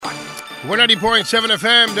190.7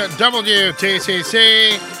 FM, the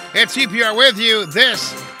WTCC. It's CPR with you.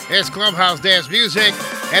 This is Clubhouse Dance Music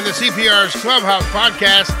and the CPR's Clubhouse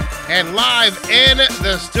podcast. And live in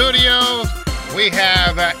the studios, we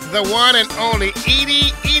have the one and only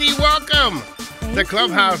Edie. Edie, welcome to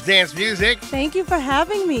Clubhouse Dance Music. Thank you for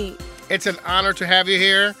having me. It's an honor to have you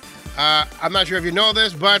here. I'm not sure if you know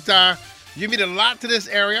this, but you mean a lot to this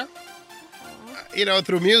area.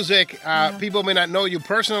 Through music, people may not know you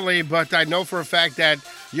personally, but I know for a fact that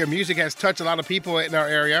your music has touched a lot of people in our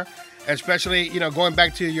area, especially, going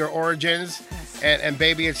back to your origins and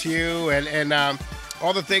Baby It's You and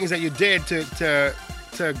all the things that you did to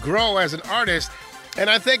grow as an artist. And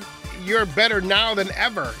I think you're better now than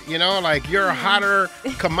ever, you're a hotter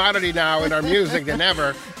commodity now in our music than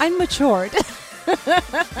ever. I'm matured.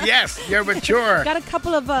 Yes, you're mature. Got a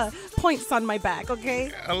couple of points on my back,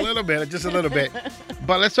 okay? A little bit, just a little bit.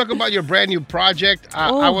 But let's talk about your brand new project.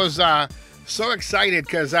 I was so excited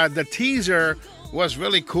because the teaser was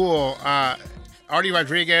really cool. Artie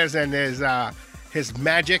Rodriguez and his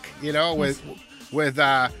magic, with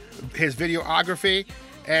his videography,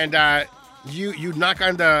 and you knock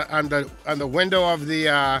on the window of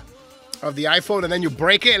the iPhone and then you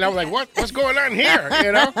break it, and I'm like, what's going on here?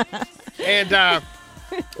 And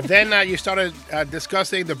then you started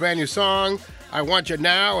discussing the brand new song, I Want You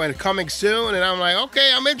Now, and coming soon. And I'm like,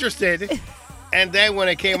 okay, I'm interested. And then when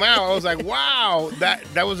it came out, I was like, wow,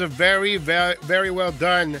 that was a very, very, very well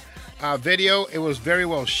done video. It was very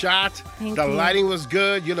well shot. Thank the you. lighting was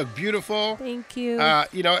good. You look beautiful. Thank you.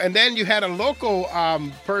 And then you had a local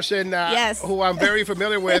person who I'm very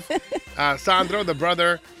familiar with, Sandro, the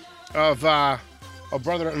brother of a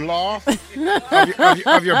brother-in-law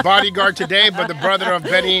of your bodyguard today, but the brother of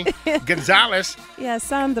Benny Gonzalez. Yeah,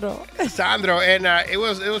 Sandro. And it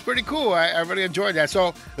was pretty cool. I really enjoyed that.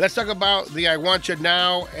 So let's talk about the I Want You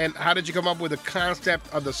Now, and how did you come up with the concept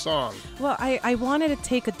of the song? Well, I wanted to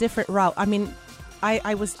take a different route. I mean,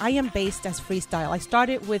 I am based as freestyle. I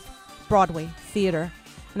started with Broadway theater,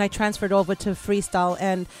 and I transferred over to freestyle,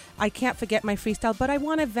 and I can't forget my freestyle, but I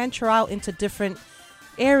want to venture out into different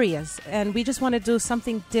areas, and we just want to do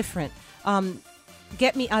something different,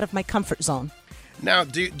 get me out of my comfort zone. Now,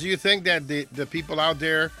 do you think that the people out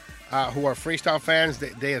there who are freestyle fans,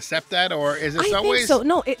 they accept that, or is it some ways? I think so.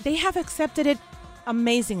 No, they have accepted it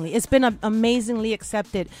amazingly. It's been amazingly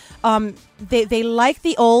accepted. They like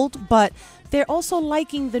the old, but they're also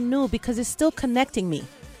liking the new because it's still connecting me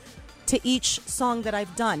to each song that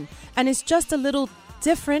I've done, and it's just a little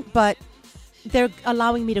different, but they're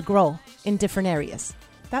allowing me to grow in different areas.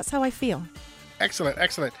 That's how I feel. Excellent.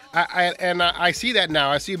 I see that now.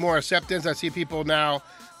 I see more acceptance. I see people now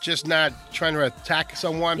just not trying to attack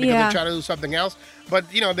someone because they're trying to do something else. But,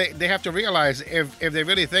 they have to realize if they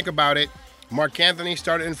really think about it, Mark Anthony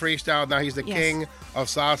started in freestyle. Now he's the king of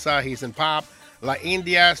salsa. He's in pop. La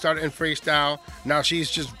India started in freestyle. Now she's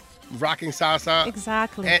just rocking salsa.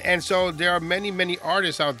 Exactly. And so there are many, many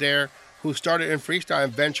artists out there who started in freestyle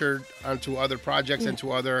and ventured onto other projects and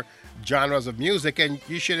to other genres of music, and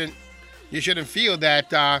you shouldn't feel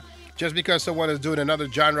that just because someone is doing another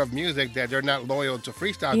genre of music that they're not loyal to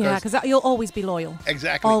freestyle. Yeah, because you'll always be loyal.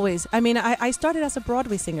 Exactly. Always. I mean, I started as a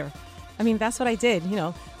Broadway singer. I mean, that's what I did.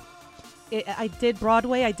 I did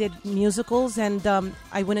Broadway, I did musicals, and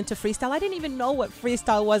I went into freestyle. I didn't even know what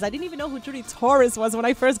freestyle was. I didn't even know who Judy Torres was when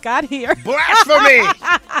I first got here. Blasphemy!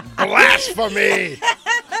 Blasphemy!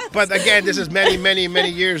 But again, this is many, many, many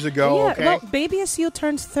years ago. Yeah, okay. Well, Baby It's You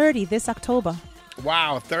turns 30 this October.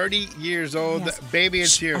 Wow, 30 years old. Yes. Baby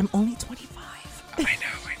It's You. I'm only 25. I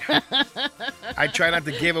know. I try not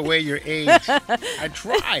to give away your age. I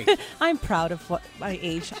try. I'm proud of my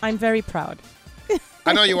age. I'm very proud.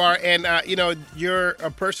 I know you are, and you're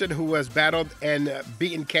a person who has battled and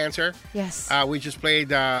beaten cancer. Yes. We just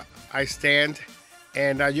played I Stand,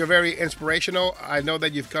 and you're very inspirational. I know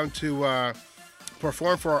that you've come to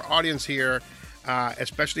perform for our audience here,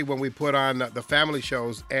 especially when we put on the family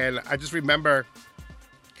shows, and I just remember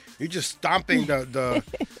you just stomping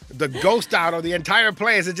the ghost out of the entire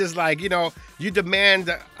place. It's just like, you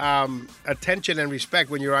demand attention and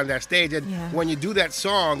respect when you're on that stage, and when you do that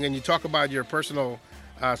song and you talk about your personal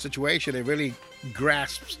situation, it really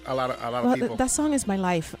grasps a lot of people. That song is my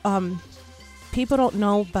life. People don't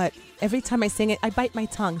know, but every time I sing it, I bite my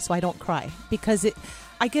tongue so I don't cry, because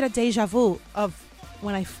I get a deja vu of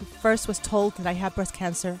when I first was told that I had breast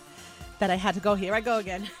cancer, that I had to go, here I go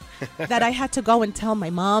again, that I had to go and tell my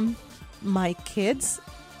mom, my kids,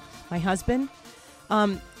 my husband.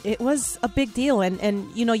 It was a big deal,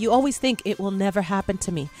 and you always think it will never happen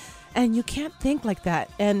to me, and you can't think like that.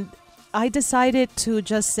 And I decided to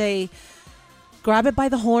just say, grab it by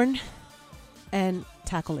the horn and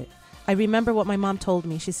tackle it. I remember what my mom told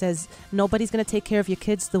me. She says, nobody's going to take care of your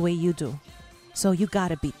kids the way you do. So you got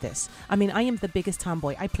to beat this. I mean, I am the biggest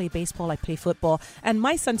tomboy. I play baseball. I play football. And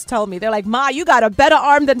my sons tell me, they're like, Ma, you got a better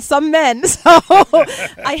arm than some men. So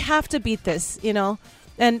I have to beat this, you know.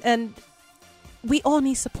 And we all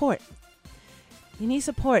need support. You need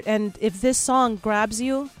support. And if this song grabs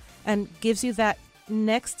you and gives you that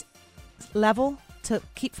next level to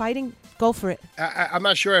keep fighting, go for it. I'm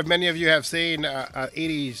not sure if many of you have seen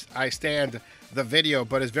 80s I Stand, the video,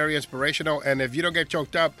 but it's very inspirational. And if you don't get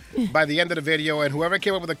choked up by the end of the video, and whoever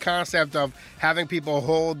came up with the concept of having people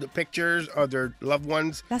hold pictures of their loved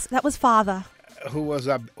ones. That was Father. Who was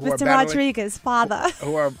Mr. Rodriguez, Father.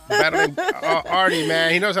 Who are battling Artie,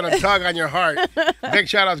 man. He knows how to tug on your heart. Big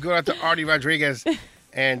shout outs going out to Artie Rodriguez.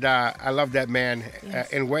 And I love that man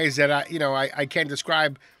in ways that I can't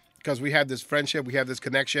describe, because we have this friendship, we have this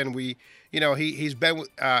connection. He's been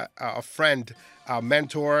a friend, a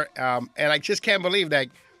mentor, and I just can't believe that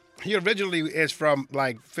he originally is from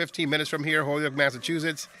like 15 minutes from here, Holyoke,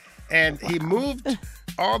 Massachusetts, and he moved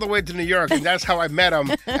all the way to New York, and that's how I met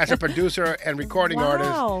him as a producer and recording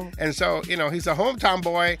artist. And so, he's a hometown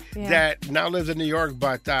boy that now lives in New York,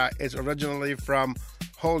 but is originally from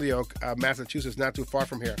Holyoke, Massachusetts, not too far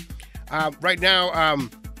from here. Right now,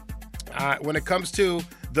 when it comes to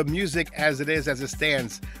the music as it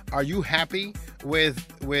stands, are you happy with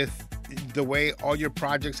the way all your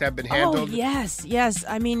projects have been handled? Oh, yes.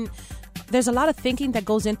 I mean, there's a lot of thinking that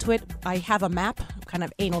goes into it. I have a map. I'm kind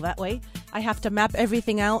of anal that way. I have to map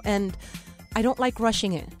everything out, and I don't like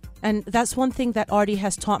rushing it. And that's one thing that Artie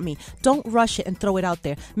has taught me. Don't rush it and throw it out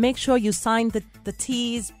there. Make sure you sign the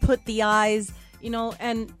T's, put the I's,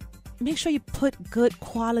 and make sure you put good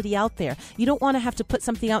quality out there. You don't want to have to put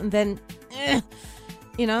something out and then,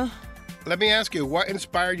 Let me ask you, what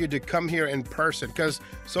inspired you to come here in person? Because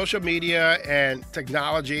social media and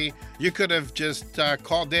technology, you could have just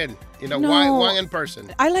called in. No, why in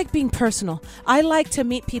person? I like being personal. I like to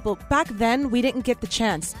meet people. Back then, we didn't get the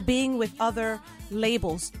chance. Being with other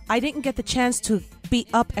labels, I didn't get the chance to be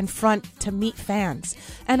up and front to meet fans.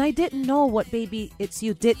 And I didn't know what Baby It's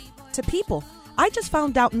You did to people. I just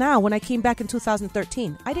found out now when I came back in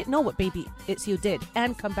 2013. I didn't know what Baby It's You did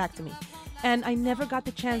and Come Back to Me. And I never got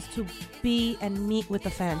the chance to be and meet with the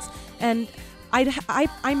fans. And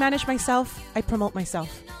I manage myself. I promote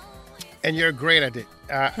myself. And you're great at it.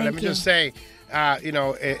 Let me you. just say,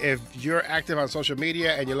 if you're active on social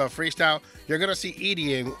media and you love freestyle, you're going to see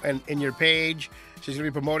Edie in your page. She's going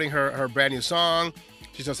to be promoting her brand new song.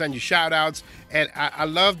 She's going to send you shout outs. And I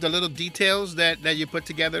love the little details that you put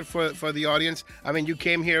together for the audience. I mean, you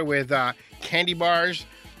came here with candy bars,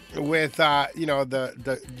 with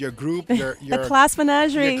your group, your the class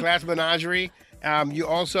menagerie. Your class menagerie. You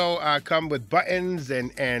also come with buttons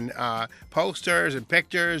and posters and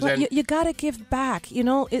pictures. Well, you got to give back.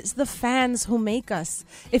 It's the fans who make us.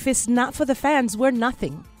 If it's not for the fans, we're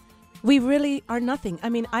nothing. We really are nothing. I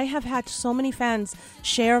mean, I have had so many fans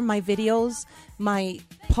share my videos, my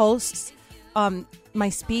posts, my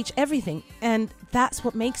speech, everything. And that's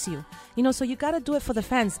what makes you. So you got to do it for the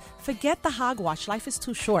fans. Forget the hogwash. Life is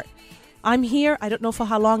too short. I'm here. I don't know for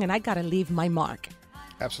how long, and I got to leave my mark.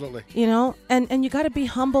 Absolutely. And you got to be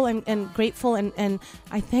humble and grateful. And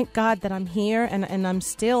I thank God that I'm here and I'm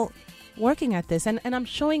still working at this. And I'm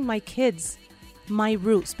showing my kids my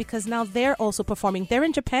roots, because now they're also performing. They're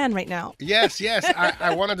in Japan right now. Yes.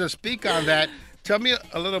 I wanted to speak on that. Tell me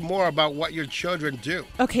a little more about what your children do.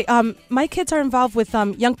 Okay. My kids are involved with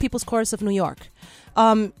Young People's Chorus of New York.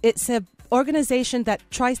 It's an organization that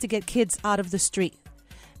tries to get kids out of the street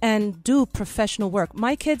and do professional work.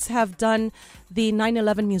 My kids have done the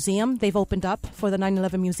 9/11 Museum. They've opened up for the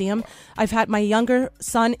 9/11 Museum. I've had my younger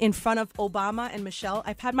son in front of Obama and Michelle.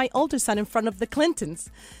 I've had my older son in front of the Clintons.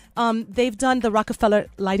 They've done the Rockefeller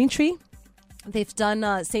Lighting Tree. They've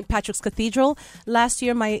done St. Patrick's Cathedral. Last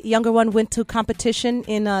year, my younger one went to competition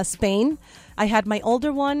in Spain. I had my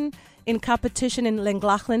older one in competition in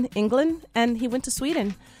Llangollen, England, and he went to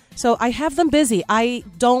Sweden. So I have them busy. I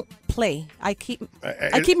don't play. I keep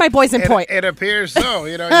my boys in point. It appears so.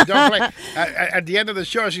 You don't play. At the end of the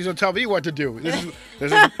show, she's going to tell me what to do.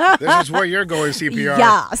 This is where you're going, CPR.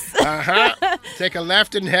 Yes. Take a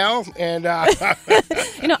left in hell. And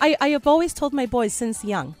I have always told my boys since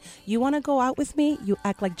young, you want to go out with me, you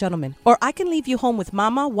act like gentlemen. Or I can leave you home with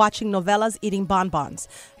mama, watching novellas, eating bonbons.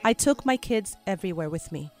 I took my kids everywhere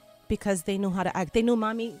with me, because they knew how to act. They knew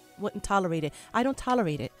mommy wouldn't tolerate it. I don't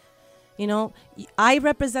tolerate it. I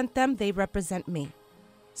represent them, they represent me.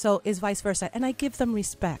 So it's vice versa. And I give them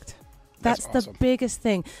respect. That's awesome. The biggest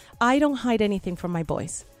thing. I don't hide anything from my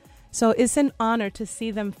boys. So it's an honor to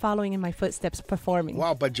see them following in my footsteps performing.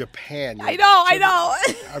 Wow, but Japan. I know.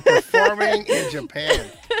 Are performing in Japan.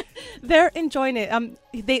 They're enjoying it.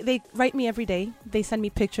 They write me every day. They send me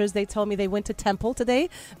pictures. They told me they went to temple today.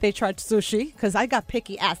 They tried sushi because I got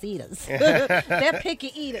picky ass eaters. They're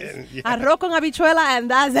picky eaters. Yeah. Arroz con habichuela and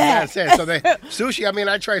that's it. That's it. So sushi. I mean,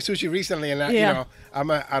 I tried sushi recently, and you know, I'm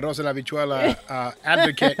a arroz and habichuela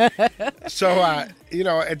advocate. So you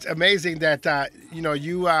know, it's amazing that you know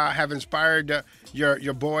you have inspired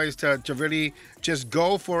your boys to really just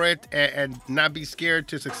go for it and not be scared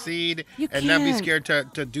to succeed and not be scared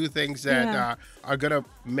to do things that are going to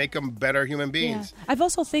make them better human beings. Yeah. I've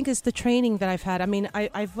also think it's the training that I've had. I mean,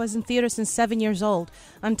 I was in theater since 7 years old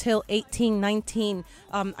until 18, 19.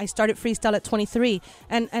 I started freestyle at 23.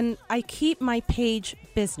 And I keep my page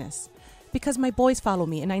business because my boys follow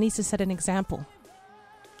me and I need to set an example.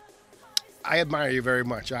 I admire you very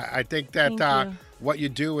much. I think that what you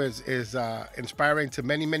do is inspiring to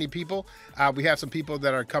many, many people. We have some people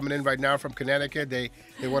that are coming in right now from Connecticut. They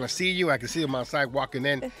want to see you. I can see them outside walking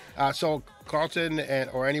in. So Carlton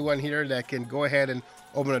or anyone here that can go ahead and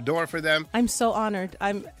open a door for them. I'm so honored.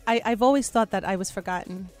 I've always thought that I was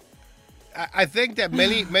forgotten. I think that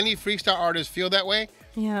many freestyle artists feel that way.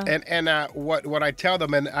 Yeah. And what I tell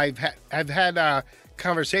them, and I've had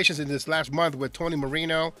conversations in this last month with Tony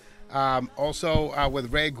Marino. Also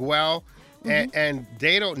with Ray Guel, and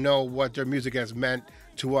they don't know what their music has meant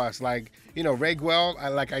to us. Like, you know, Ray Guel,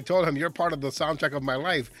 like I told him, you're part of the soundtrack of my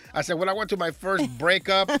life. I said, when I went to my first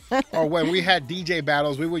breakup or when we had DJ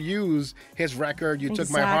battles, we would use his record, You Took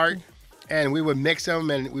My Heart, and we would mix them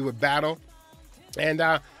and we would battle. And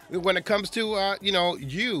when it comes to, you know,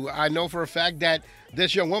 I know for a fact that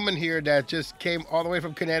this young woman here that just came all the way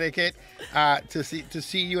from Connecticut to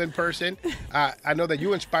see you in person. I know that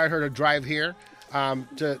you inspired her to drive here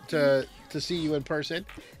to see you in person,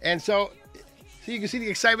 and so you can see the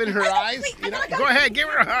excitement in her eyes. You know, go ahead, give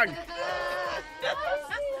her a hug.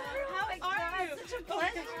 How excited! Such a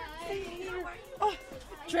pleasure. Oh,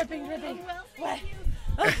 dripping.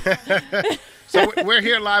 So we're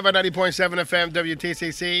here live on 90.7 FM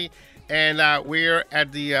WTCC, and we're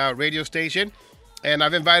at the radio station. And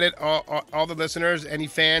I've invited all the listeners, any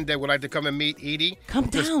fan that would like to come and meet Edie. Come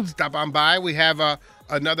down. Stop on by. We have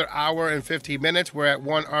another hour and 15 minutes. We're at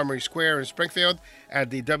 1 Armory Square in Springfield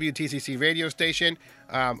at the WTCC radio station.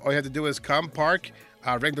 All you have to do is come, park,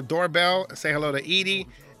 ring the doorbell, say hello to Edie,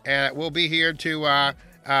 and we'll be here to,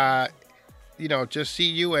 you know, just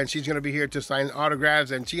see you. And she's going to be here to sign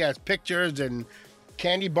autographs. And she has pictures and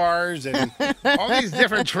candy bars and all these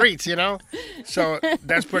different treats, you know. So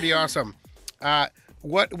that's pretty awesome.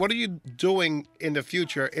 What are you doing in the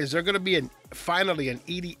future? Is there going to be finally an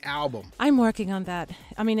Edie album? I'm working on that.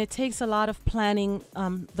 I mean, it takes a lot of planning,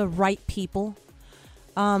 the right people.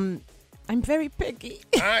 I'm very picky.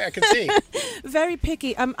 I can see. Very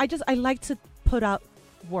picky. I like to put out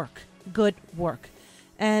good work.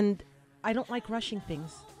 And I don't like rushing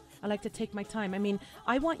things. I like to take my time. I mean,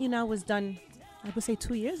 I Want You Now was done, I would say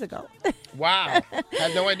 2 years ago. Wow.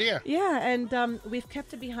 Had no idea. Yeah, and we've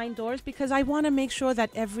kept it behind doors because I want to make sure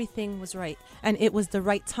that everything was right. And it was the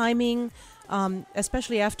right timing,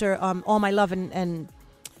 especially after All My Love and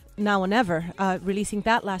Now or Never, releasing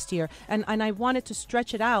that last year. And I wanted to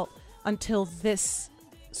stretch it out until this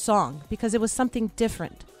song because it was something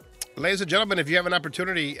different. Ladies and gentlemen, if you have an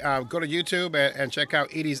opportunity, go to YouTube and check out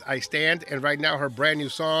Edie's I Stand. And right now, her brand new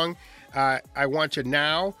song, I Want You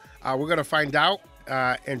Now. We're going to find out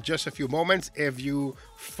in just a few moments if you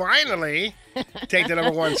finally take the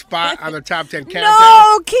number one spot on the top 10 countdown.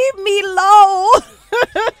 No, keep me low.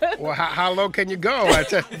 Well, how low can you go?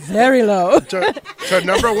 Very low. To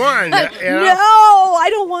number one. You know? No, I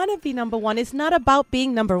don't want to be number one. It's not about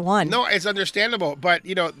being number one. No, it's understandable. But,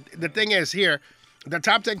 you know, the thing is here, the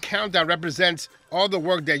top 10 countdown represents all the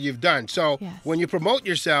work that you've done. So when you promote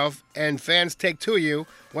yourself and fans take to you,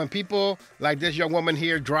 when people like this young woman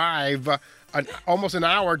here drive almost an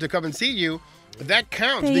hour to come and see you, that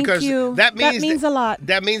counts. Thank because you. that means a lot.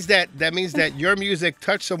 That means that your music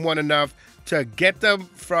touched someone enough to get them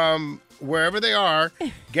from wherever they are,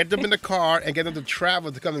 get them in the car, and get them to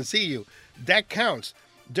travel to come and see you. That counts.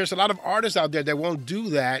 There's a lot of artists out there that won't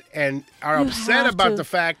do that and are upset about the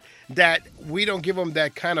fact that we don't give them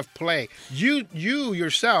that kind of play. You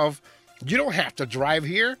yourself, you don't have to drive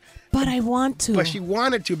here. But I want to. But she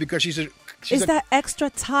wanted to because she's that extra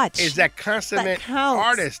touch. Is that consummate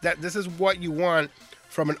artist. That this is what you want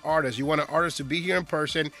from an artist. You want an artist to be here in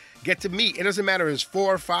person, get to meet. It doesn't matter if it's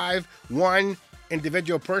 4 or 5, one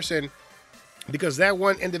individual person. Because that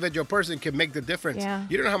one individual person can make the difference. Yeah.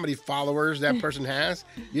 You don't know how many followers that person has.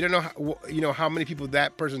 You don't know how many people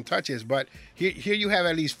that person touches. But here you have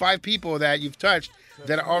at least 5 people that you've touched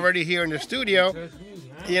that are already here in the studio.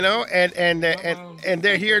 And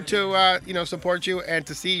they're here to support you and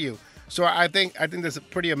to see you. So I think that's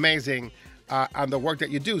pretty amazing on the work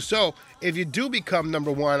that you do. So if you do become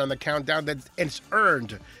number 1 on the countdown, that it's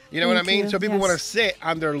earned. You know what I mean? So people want to sit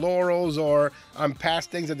on their laurels or on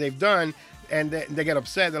past things that they've done. And they get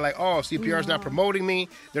upset. They're like, "Oh, CPR is not promoting me.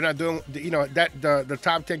 They're not doing, that the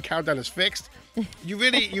top 10 countdown is fixed."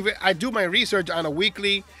 I do my research on a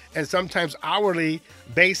weekly and sometimes hourly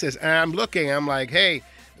basis, and I'm like, "Hey,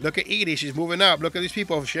 look at Edie. She's moving up. Look at these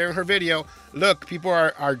people sharing her video. Look, people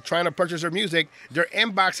are trying to purchase her music. They're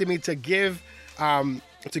inboxing me to give."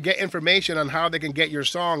 To get information on how they can get your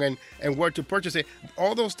song and where to purchase it.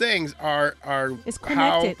 All those things are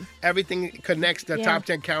how everything connects the top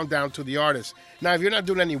 10 countdown to the artist. Now, if you're not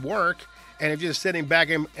doing any work and if you're just sitting back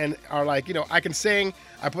and are like, I can sing,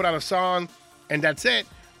 I put out a song, and that's it,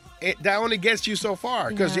 that only gets you so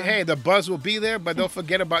far. Because, hey, the buzz will be there, but they'll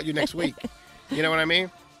forget about you next week. You know what I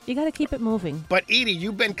mean? You got to keep it moving. But Edie,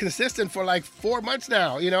 you've been consistent for like 4 months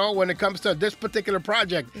now, when it comes to this particular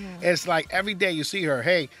project. Yeah. It's like every day you see her,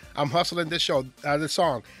 hey, I'm hustling this song.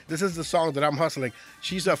 This is the song that I'm hustling.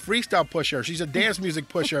 She's a freestyle pusher. She's a dance music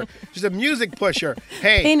pusher. She's a music pusher.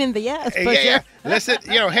 Hey. Pain in the ass pusher. Yeah. Listen,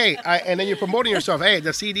 hey, and then you're promoting yourself. Hey,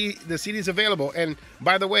 the CD's available. And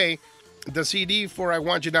by the way, the CD for I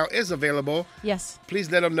Want You Now is available. Yes. Please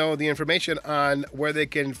let them know the information on where they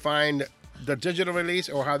can find the digital release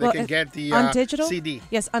or how they can get the on digital? CD.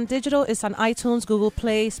 Yes, on digital, it's on iTunes, Google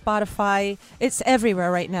Play, Spotify. It's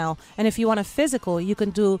everywhere right now. And if you want a physical, you can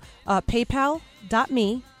do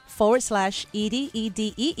paypal.me/Edie,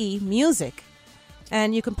 E-D-E-E, music.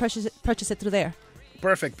 And you can purchase it through there.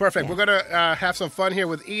 Perfect. Yeah. We're going to have some fun here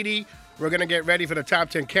with Edie. We're going to get ready for the top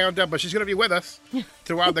 10 countdown, but she's going to be with us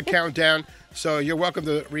throughout the countdown. So you're welcome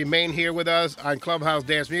to remain here with us on Clubhouse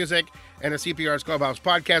Dance Music and the CPR's Clubhouse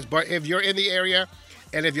podcast. But if you're in the area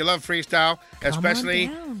and if you love freestyle,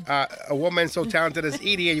 especially a woman so talented as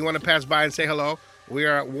Edie, and you want to pass by and say hello, we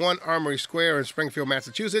are at 1 Armory Square in Springfield,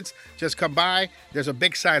 Massachusetts. Just come by. There's a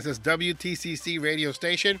big sign that says WTCC radio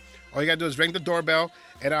station. All you got to do is ring the doorbell,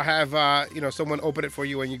 and I'll have someone open it for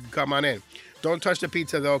you, and you can come on in. Don't touch the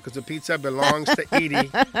pizza, though, because the pizza belongs to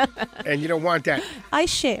Edie, and you don't want that. I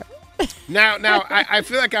share. Now, I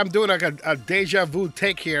feel like I'm doing like a deja vu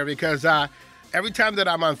take here because every time that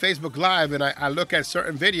I'm on Facebook Live and I look at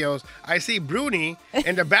certain videos, I see Bruni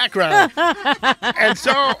in the background. And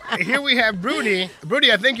so here we have Bruni.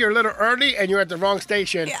 Bruni, I think you're a little early and you're at the wrong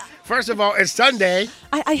station. Yeah. First of all, it's Sunday.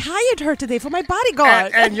 I hired her today for my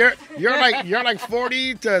bodyguard. And you're like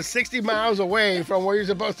 40 to 60 miles away from where you're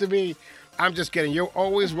supposed to be. I'm just kidding. You're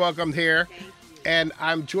always welcomed here. And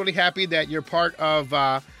I'm truly happy that you're part of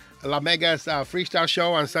La Mega's freestyle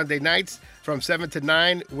show on Sunday nights from 7 to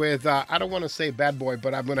 9 with, I don't want to say bad boy,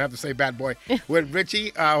 but I'm going to have to say bad boy, with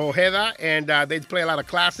Richie Ojeda. And they play a lot of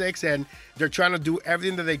classics, and they're trying to do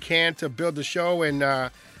everything that they can to build the show. And I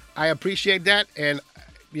appreciate that. And,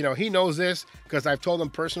 he knows this because I've told him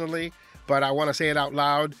personally, but I want to say it out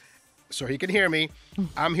loud so he can hear me.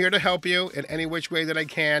 I'm here to help you in any which way that I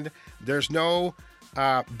can. There's no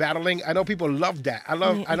battling. I know people love that. I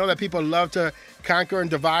know that people love to conquer and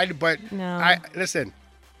divide, but no. Listen,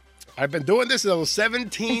 I've been doing this since I was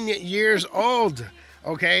 17 years old,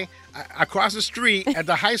 okay? Across the street at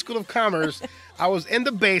the High School of Commerce, I was in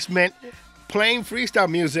the basement playing freestyle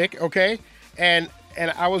music, okay? And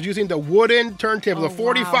I was using the wooden turntable, the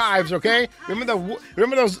 45s, okay?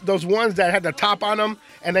 Remember those ones that had the top on them,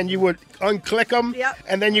 and then you would unclick them,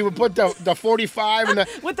 and then you would put the 45 and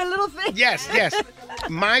with the little thing. Yes.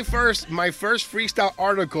 My first freestyle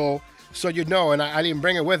article, so you know, and I didn't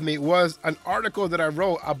bring it with me, was an article that I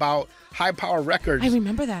wrote about High Power Records. I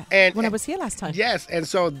remember that when I was here last time. Yes, and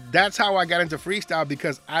so that's how I got into freestyle,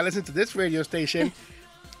 because I listened to this radio station.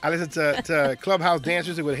 I listened to Clubhouse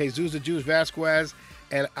Dancers with Jesus the Juice Vasquez,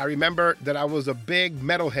 and I remember that I was a big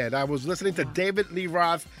metalhead. I was listening to David Lee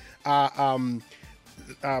Roth,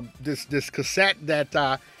 this cassette that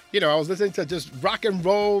I was listening to just rock and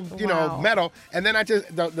roll, metal, and then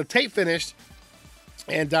the tape finished,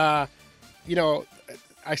 and I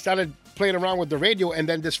started playing around with the radio, and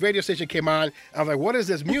then this radio station came on. I was like, what is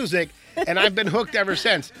this music? And I've been hooked ever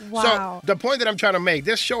since. Wow. So the point that I'm trying to make,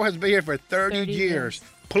 this show has been here for 30 years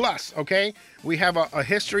plus, okay? We have a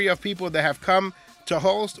history of people that have come To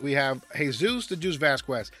host, we have Jesus the Juice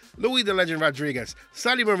Vasquez, Louis the Legend Rodriguez,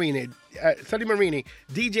 Sonny Marini,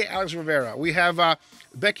 DJ Alex Rivera. We have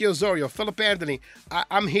Becky Osorio, Philip Anthony.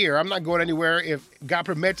 I'm here. I'm not going anywhere. If God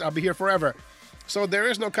permits, I'll be here forever. So there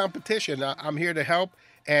is no competition. I'm here to help.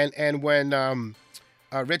 And when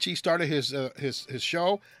Richie started his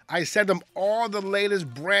show, I sent him all the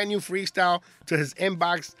latest brand new freestyle to his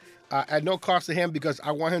inbox at no cost to him because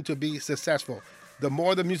I want him to be successful. The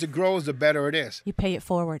more the music grows, the better it is. You pay it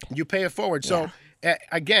forward. Yeah. So,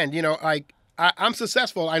 again, I'm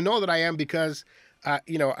successful. I know that I am because,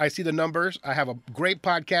 I see the numbers. I have a great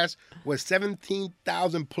podcast with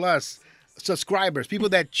 17,000 plus subscribers. People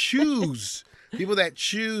that choose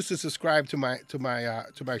to subscribe to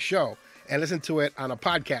my show and listen to it on a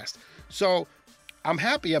podcast. So, I'm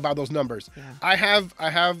happy about those numbers. Yeah. I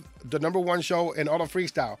have the number one show in all of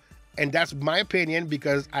freestyle. And that's my opinion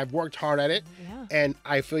because I've worked hard at it, and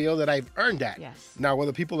I feel that I've earned that. Yes. Now,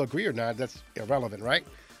 whether people agree or not, that's irrelevant, right?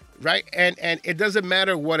 Right? And it doesn't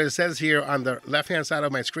matter what it says here on the left-hand side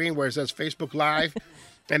of my screen where it says Facebook Live,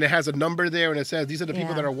 and it has a number there, and it says these are the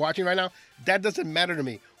people that are watching right now. That doesn't matter to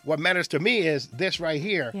me. What matters to me is this right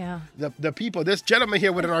here. Yeah. The people, this gentleman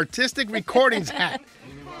here with an artistic recordings hat.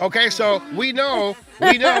 Okay, so we know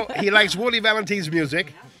he likes Willie Valentine's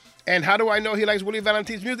music. And how do I know he likes Willie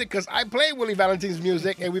Valentine's music? Because I play Willie Valentine's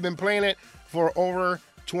music, and we've been playing it for over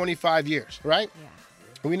 25 years, right?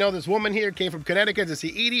 Yeah. We know this woman here came from Connecticut to see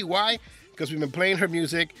Edie. Why? Because we've been playing her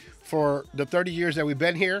music for the 30 years that we've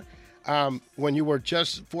been here. When you were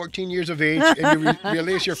just 14 years of age and you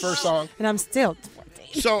released your first song. And I'm still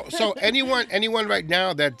 14. So anyone right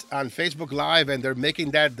now that's on Facebook Live and they're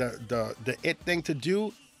making that the it thing to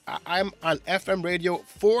do, I'm on FM radio,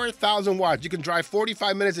 4,000 watts. You can drive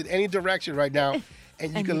 45 minutes in any direction right now,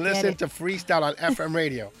 and you can listen to freestyle on FM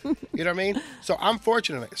radio. You know what I mean? So I'm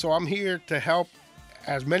fortunate. So I'm here to help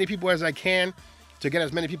as many people as I can to get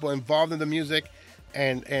as many people involved in the music,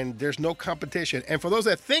 and there's no competition. And for those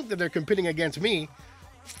that think that they're competing against me,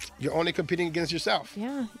 you're only competing against yourself.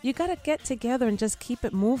 Yeah, you got to get together and just keep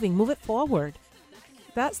it moving. Move it forward.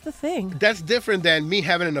 That's the thing. That's different than me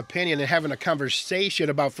having an opinion and having a conversation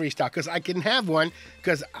about freestyle, because I can have one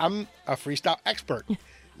because I'm a freestyle expert.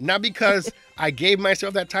 Not because I gave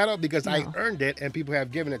myself that title, because I earned it and people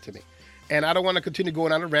have given it to me. And I don't want to continue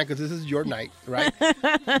going on a rant because this is your night, right?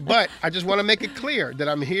 But I just want to make it clear that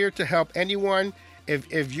I'm here to help anyone.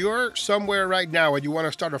 If you're somewhere right now and you want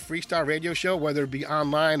to start a freestyle radio show, whether it be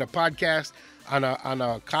online, a podcast, on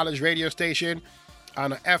a college radio station,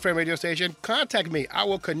 on an FM radio station, contact me. I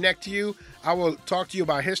will connect you. I will talk to you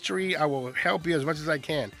about history. I will help you as much as I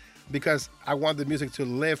can because I want the music to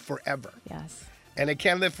live forever. Yes. And it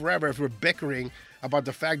can't live forever if we're bickering about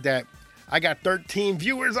the fact that I got 13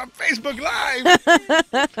 viewers on Facebook Live.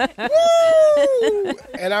 Woo!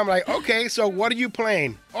 And I'm like, okay, so what are you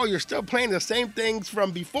playing? Oh, you're still playing the same things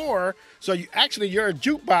from before. So you're a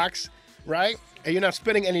jukebox, right? And you're not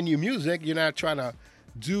spinning any new music. You're not trying to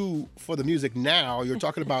do for the music now. You're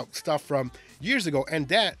talking about stuff from years ago, and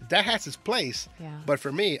that has its place. Yeah. But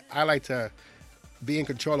for me, I like to be in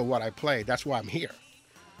control of what I play. That's why I'm here,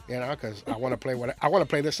 because I want to play I want to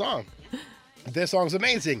play this song. This song's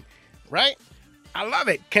amazing, right? I love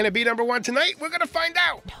it. Can it be number one tonight? We're gonna find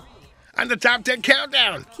out. No. On the top 10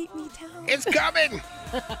 countdown. Keep me down. It's coming.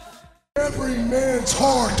 Every man's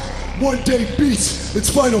heart one day beats its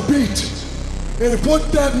final beat, and if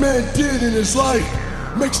what that man did in his life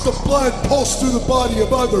makes the blood pulse through the body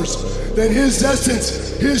of others, then his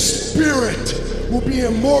essence, his spirit will be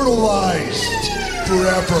immortalized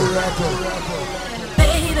forever.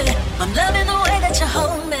 Baby, I'm loving the way that you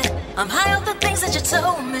hold me. I'm high off the things that you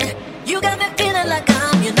told me. You got me feeling like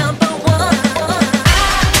I'm your number one.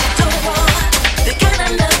 I don't want the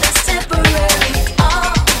kind of love that's temporary.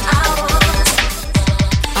 All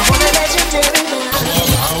I want a legendary love.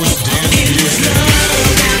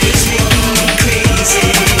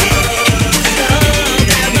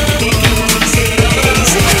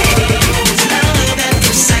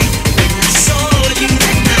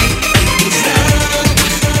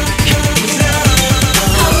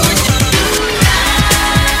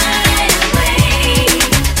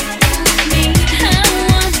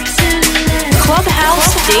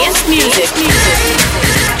 Clubhouse dance music. Dance music.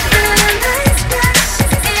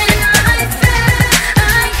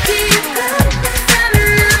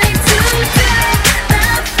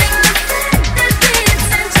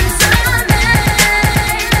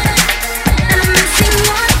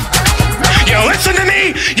 You listen to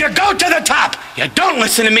me, you go to the top. You don't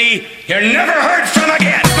listen to me, you're never heard from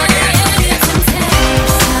again.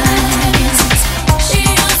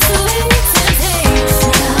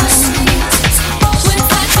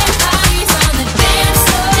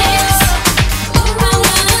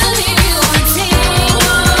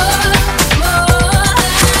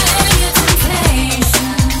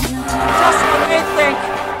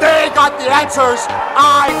 answers,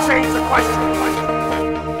 I change the question.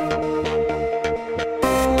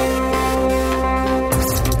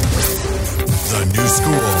 The new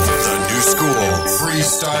school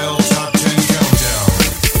freestyle top 10 countdown.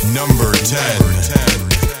 Number 10.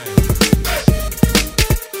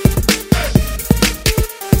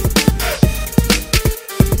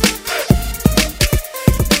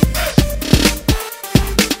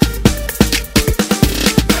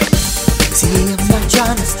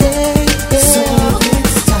 Trying to stay there. So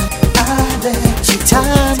this time I let you,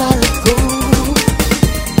 time I let go.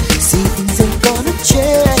 See, things ain't gonna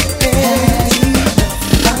change.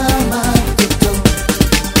 I'm out the door.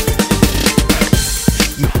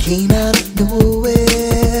 You came out of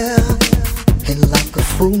nowhere, and like a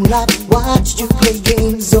fool I watched you play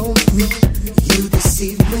games on me. You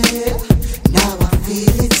deceived me. Now I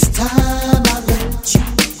feel it's time I let you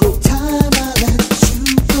go. Time I let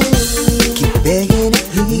you go. Keep begging.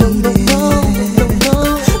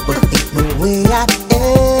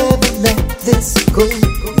 Go.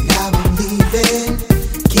 Now I'm leaving.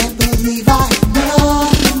 Can't believe I have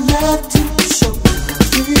nothing left to show.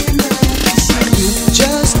 You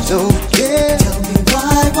just don't care. Tell me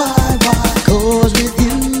why? 'Cause with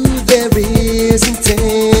you there isn't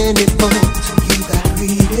any fault. You got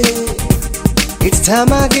greedy. It's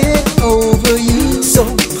time I get over you. So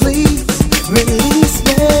please release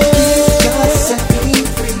me. Just set me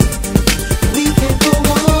free. We can go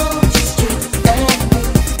on, just you and me.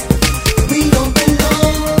 We don't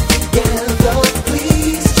belong together.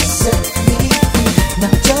 Please just set me free.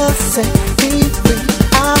 Now just set me free.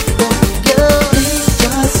 I want you. Please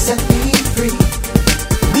just set me free.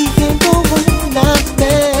 We can go on, not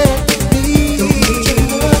meant to be. Don't need your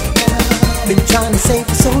love now. Been trying to say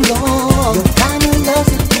for so long. Your kind of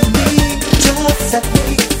love's it for me. Just set me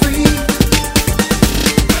free.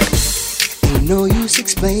 Ain't no use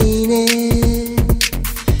explaining.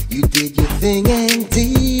 You did your thing and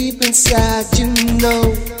deep inside you know.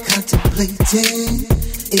 Contemplating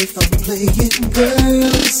if I'm playing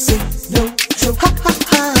girl, say no joke. Ha ha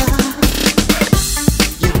ha.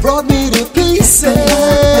 You brought me to pieces.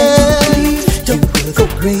 You were the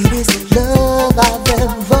greatest love I've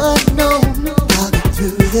ever known. I'll get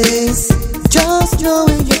through this. Just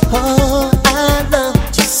knowing your heart, I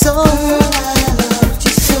loved you so. I loved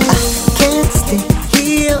you so. I can't stay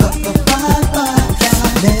here.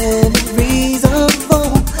 Memories of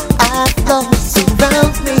home I lost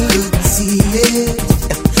surround me. Couldn't see it.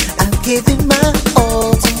 I've given my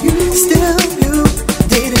all to you. Still you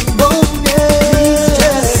didn't want it.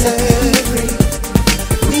 Just set me free.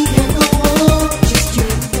 We can go on, just you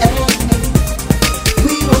and me.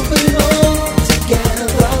 We don't belong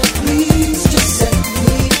together. Please just set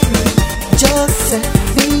me free. Just set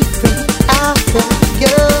me free. I want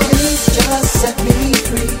you. Please just set me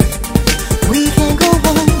free. We can go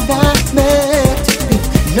on, not meant to be.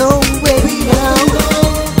 No way we are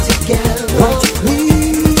together. Won't you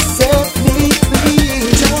please set me free?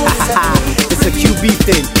 Just set me free. It's a QB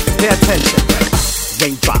thing. Pay attention.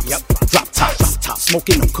 Raindrops, drop tops.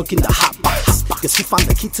 Smoking, I'm cooking the hot box. Guess who found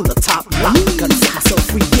the key to the top lock? Gotta set myself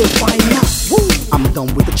free, yeah, why not? Woo! I'm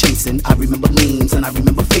done with the chasing. I remember names and I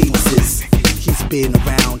remember faces. He's been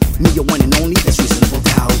around. Me, your one and only. That's reasonable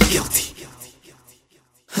doubt. Guilty.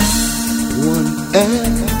 One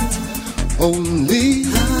and only.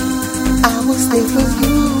 I will stay for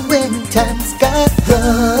you when times got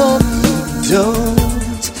rough. You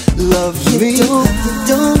don't love me. You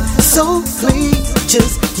don't. So please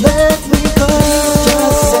just let me go.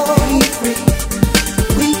 Just set me free.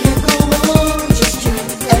 We can go on, just you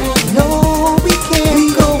and no, we can't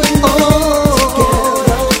go on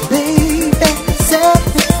together. Baby, set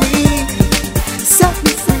me free. Set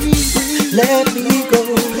me free. Let me go.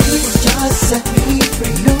 Please just set me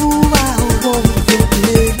free. No, I won't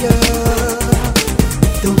forgive you.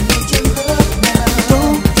 Don't need your love now.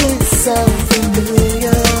 Don't get so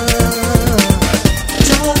familiar.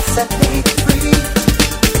 Just set me free.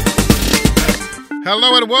 Hello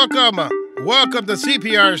and welcome. Welcome to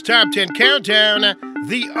CPR's Top 10 Countdown,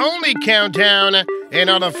 the only countdown in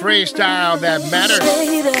all the freestyle that matters.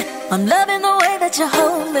 Baby, I'm loving the way that you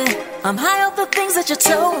hold me. I'm high off the things that you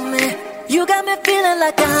told me. You got me feeling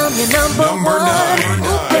like I'm your number one.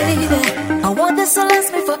 Oh, baby, I want this to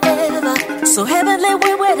last me forever. So heavenly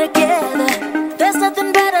we were together. There's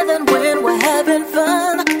nothing better than when we're having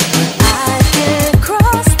fun. I can't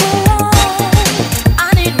cross the line. I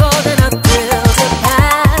need more than a thrill to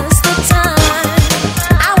pass the time.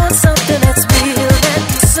 I want something that's real and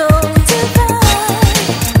so divine.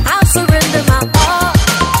 I'll surrender my all,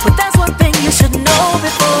 but that's one thing you should know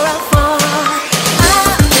before I fall. I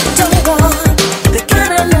don't want the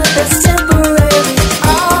kind of love that's temporary.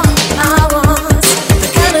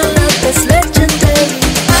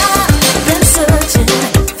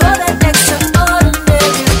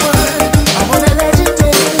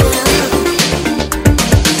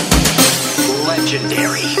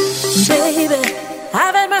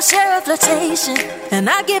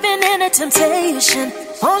 temptation,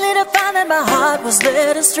 only to find that my heart was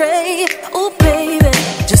led astray. Ooh, baby,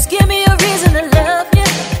 just give me a reason to love you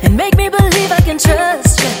and make me believe I can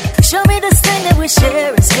trust you. Show me this thing that we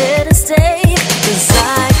share is here to stay. 'Cause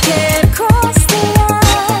I can't cross the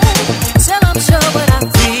line till I'm sure what I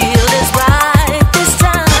feel is right this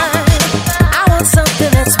time. I want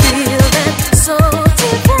something that's real and so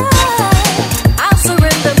divine. I'll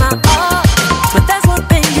surrender my all, but there's one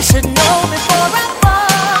thing you should know before I fall.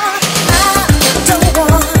 I don't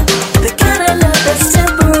want the kind of love that's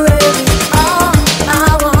temporary. All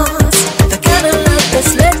I want, the kind of love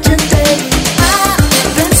that's legendary.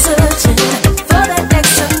 I've been searching for that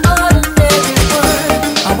extraordinary one.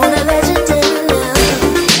 I want a legendary love.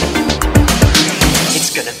 It's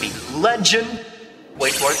gonna be legend.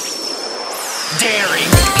 Wait for it. Daring.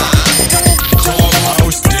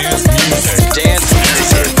 Clubhouse dance music. Dance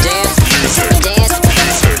music. Dance music. Dance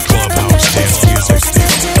music. Clubhouse dance music.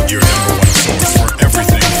 Your number one source for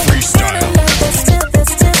everything freestyle.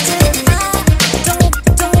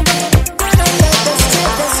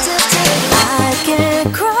 I can't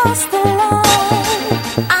cross the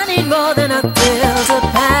line. I need more than a thrill to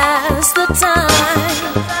pass the time.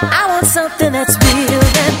 I want something that's real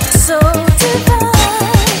and so divine.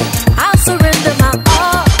 I'll surrender my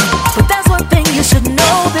all, but there's one thing you should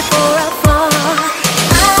know before I fall.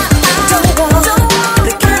 I don't want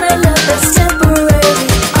the kind of love that's temporary.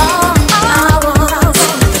 All I want,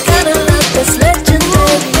 the kind of love that's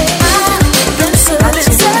legendary. I've been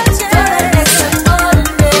searching for that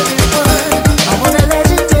extraordinary one. I want a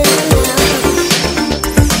legendary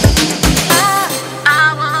love. I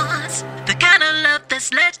want the kind of love that's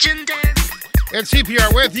legendary. It's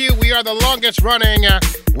CPR with you. We are the longest running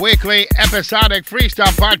weekly episodic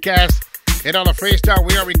freestyle podcast. And on the freestyle,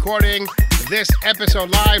 we are recording this episode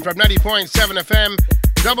live from 90.7 FM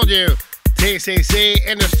WTCC.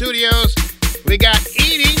 In the studios, we got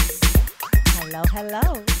Edie. Hello,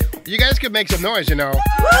 hello. You guys could make some noise, you know.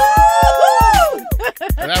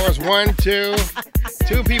 And that was one, two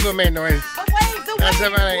people made noise. That's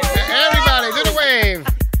everybody. Everybody, do the wave.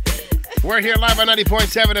 We're here live on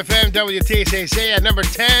 90.7 FM WTCC at number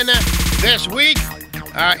 10 this week.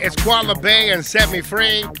 It's Koala Bay and Set Me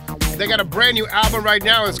Free. They got a brand new album right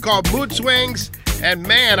now. It's called Mood Swings. And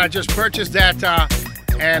man, I just purchased that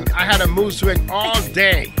and I had a mood swing all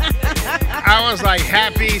day. I was like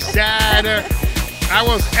happy, sad. I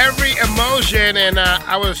was every emotion, and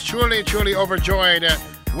I was truly, truly overjoyed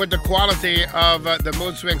with the quality of the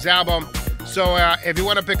Mood Swings album. So if you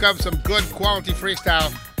want to pick up some good quality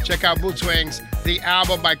freestyle, check out Mood Swings, the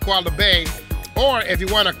album by Koala Bay. Or if you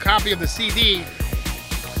want a copy of the CD,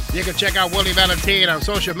 you can check out Willie Valentine on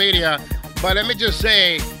social media. But let me just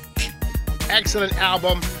say, excellent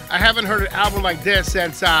album. I haven't heard an album like this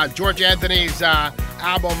since George Anthony's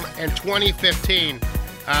album in 2015,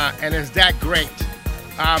 and it's that great.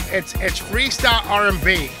 It's freestyle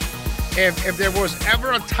R&B. If there was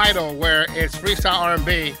ever a title where it's freestyle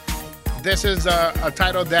R&B, this is a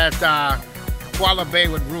title that Koala Bay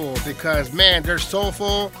would rule, because man, they're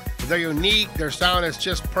soulful, they're unique, their sound is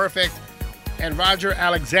just perfect, and Roger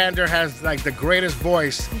Alexander has like the greatest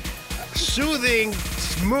voice. Soothing,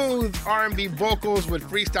 smooth R&B vocals with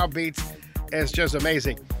freestyle beats is just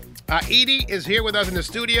amazing. Edie is here with us in the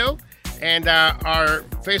studio, and our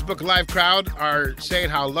Facebook Live crowd are saying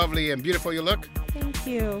how lovely and beautiful you look. Thank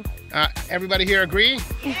you. Everybody here agree?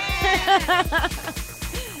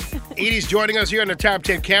 Edie's joining us here on the Top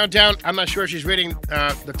 10 Countdown. I'm not sure she's reading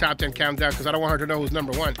the Top 10 Countdown because I don't want her to know who's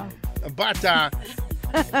number one. But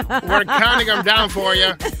we're counting them down for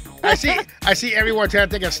you. I see everyone trying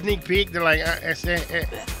to take a sneak peek. They're like,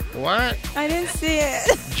 what? I didn't see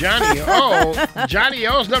it. Johnny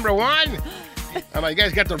O's number one. I'm like, you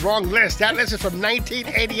guys got the wrong list. That list is from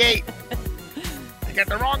 1988. You got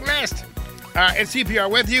the wrong list. It's CPR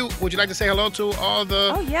with you. Would you like to say hello to all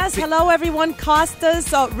the... Oh, yes. Hello, everyone.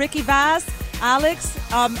 Costas, Ricky Vaz, Alex,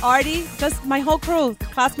 Artie, just my whole crew,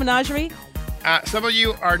 Class Menagerie. Some of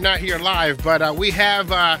you are not here live, but we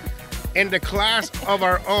have in the class of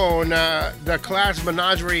our own, the Class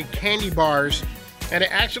Menagerie candy bars, and it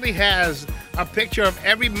actually has a picture of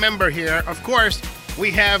every member here. Of course,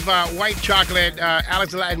 we have white chocolate,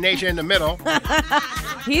 Alex the Latin Nation in the middle.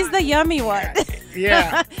 He's the yummy one.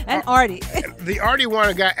 Yeah. And Artie. The Artie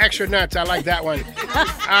one got extra nuts. I like that one.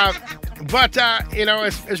 But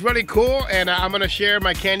it's really cool, and I'm going to share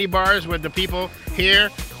my candy bars with the people here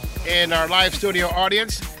in our live studio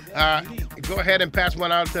audience. Go ahead and pass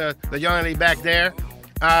one out to the young lady back there.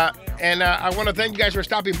 And I want to thank you guys for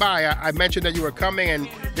stopping by. I mentioned that you were coming, and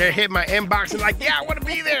they hit my inbox and like, yeah, I want to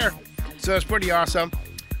be there. So it's pretty awesome.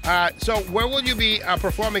 So where will you be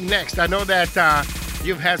performing next? I know that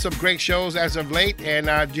you've had some great shows as of late, and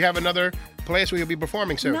do you have another place where you'll be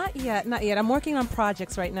performing soon? Not yet. I'm working on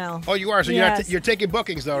projects right now. Oh, you are? So yes. you're taking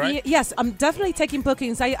bookings, though, right? Yes, I'm definitely taking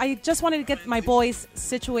bookings. I just wanted to get my boys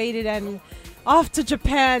situated and off to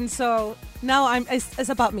Japan, so now it's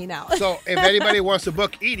about me now. So if anybody wants to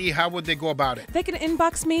book Edie, how would they go about it? They can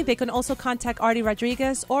inbox me. They can also contact Artie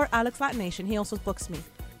Rodriguez or Alex Latin Nation. He also books me.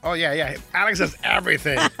 Oh, yeah. Alex does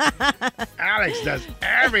everything. Alex does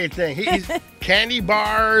everything. He's candy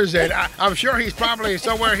bars, and I'm sure he's probably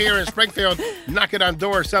somewhere here in Springfield knocking on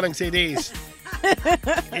doors selling CDs.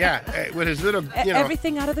 Yeah, with his little,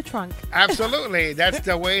 everything out of the trunk. Absolutely. That's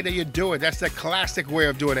the way that you do it. That's the classic way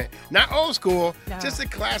of doing it. Not old school, just the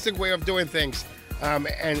classic way of doing things. And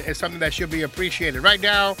it's something that should be appreciated. Right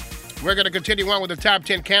now, we're going to continue on with the Top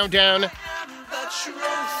 10 Countdown.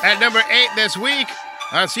 At number 8 this week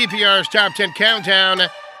on CPR's Top 10 Countdown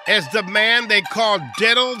is the man they call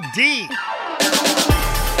Diddle D. Number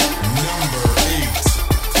 8.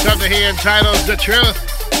 Something he entitles The Truth.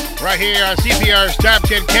 Right here on CPR's Top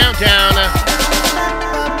 10 Countdown.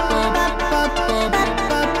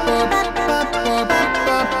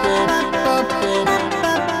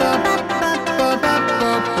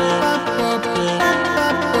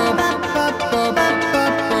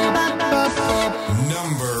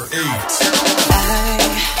 Number 8. I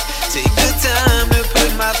take the time to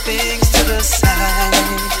put my things to the side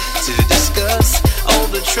to discuss all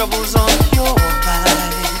the troubles on your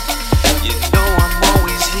mind. You know I'm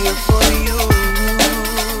always here for you.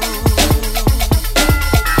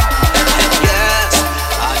 And yes,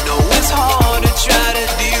 I know it's hard to try to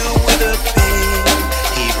deal with the pain.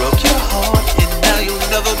 He broke your heart and now you'll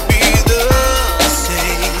never be the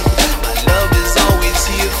same. My love is always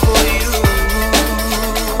here for you.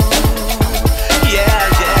 Yeah,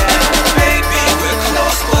 baby, we're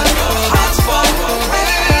close, but your heart's far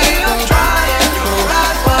away. I'm trying, your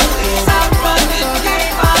eyes while these I'm running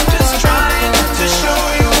game. I'm just trying to show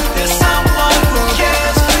you there's someone who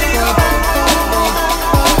cares for you.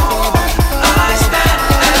 I stand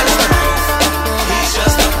as proof. He's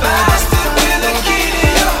just a bastard with a key to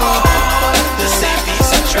your heart. The same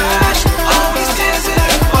piece of trash, always tears it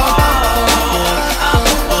apart. I'm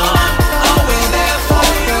the one, always there for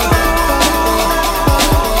you.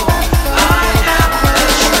 I am the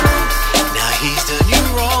truth. Now he's done you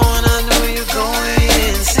wrong, I know you're going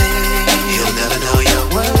insane. He'll never know your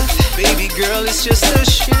worth. Baby girl, it's just a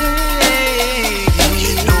shame.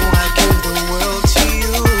 You know I give the world to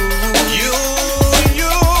you.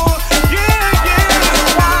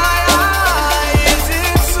 Why is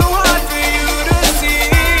it so hard for you to see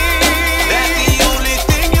that the only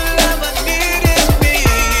thing you'll ever need is me?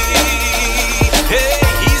 Hey,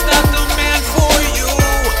 he's not the man for you.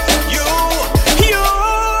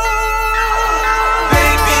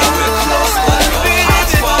 Baby, we're close, but your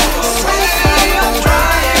heart's far away. I'm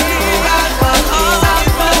trying, I'm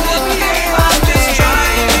running game. I'm just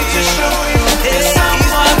trying to show you there's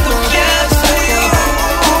someone who cares for you.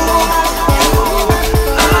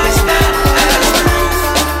 I stand as proof.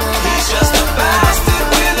 He's just a bastard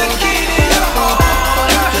with a key to your heart.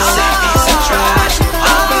 The same piece of trash,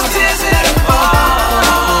 always tears it apart.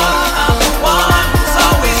 I'm the one who's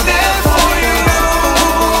always there for you.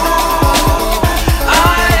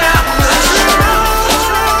 I am the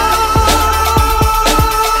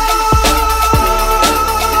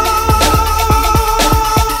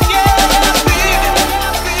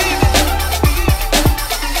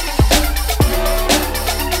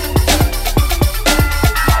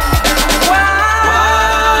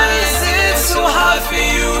Why is it so hard for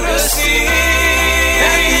you to see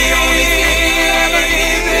that the only thing you ever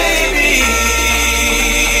need, baby?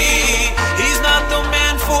 He's not the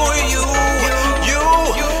man for you.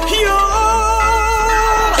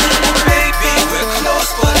 Baby, we're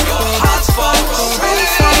close, but your heart's far away.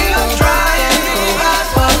 I'm trying,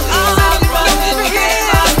 I'm running game.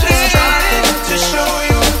 I'm just trying to show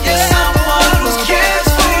you there's someone who cares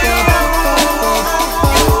for you.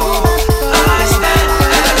 I stand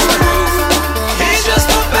as proof. He's just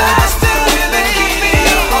a bastard with a key to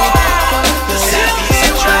your heart. The same piece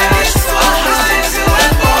of trash, always tears it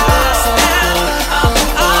apart. I'm the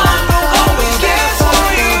one who always cares for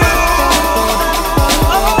you.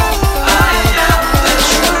 I am the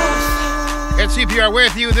truth. It's CPR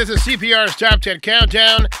with you. This is CPR's Top 10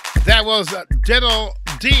 Countdown. That was Diddle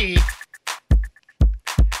D.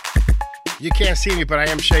 You can't see me, but I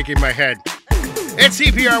am shaking my head. It's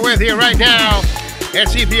CPR with you right now.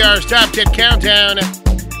 It's CPR's Top 10 Countdown.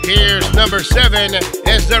 Here's number 7.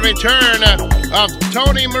 It's the return of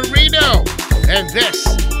Tony Marino. And this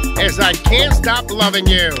is I Can't Stop Loving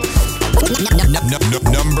You.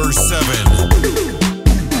 Number 7.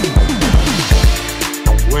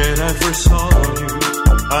 When I first saw you,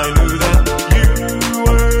 I knew that you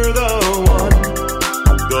were the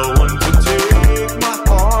one to take my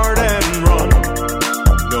heart and run,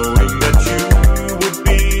 knowing that you would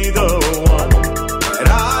be the one that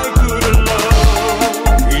I couldn't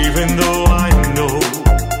love, even though I know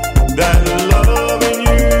that loving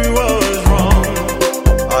you was wrong.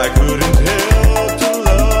 I couldn't help to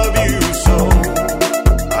love you so.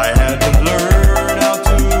 I had to learn how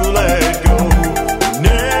to let go,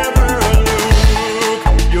 never look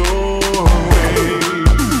your way.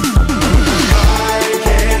 I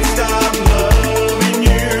can't stop loving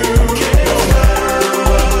you, no matter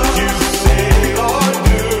what you say or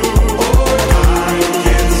do. I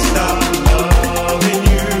can't stop loving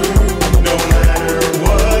you, no matter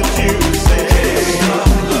what you say.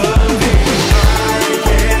 I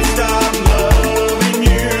can't stop loving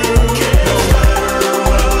you, no matter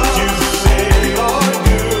what you say or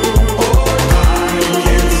do. I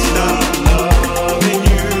can't stop loving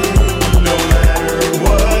you, no matter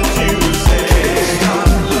what you say.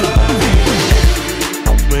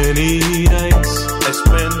 Many nights I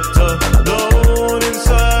spent alone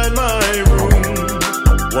inside my room,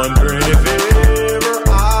 wondering if ever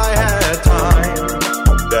I had time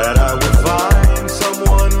that I would find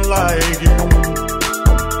someone like you.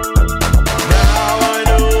 Now I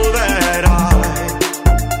know that I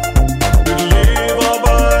could live all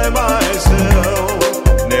by myself,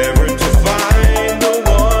 never to find the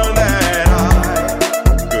one that I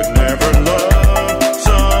could never love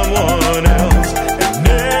someone else and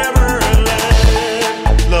never let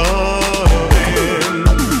love in.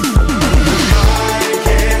 I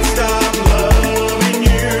can't stop loving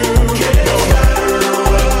you, no matter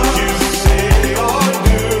what you say or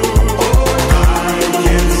do. I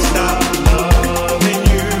can't stop loving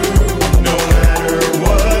you, no matter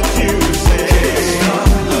what you say.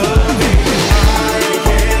 I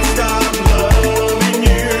can't stop loving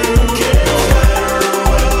you, no matter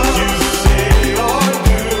what you say or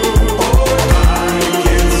do. I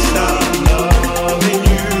can't stop loving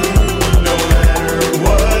you, no matter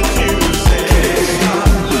what you say.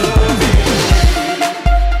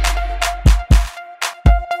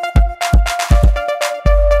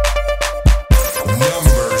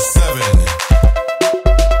 Number 7.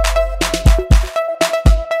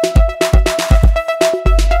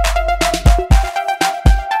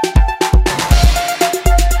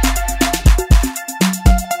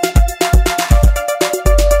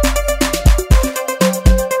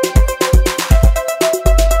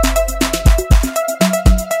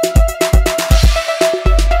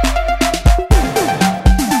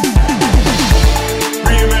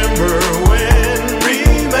 Remember when,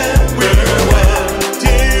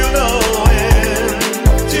 till the end,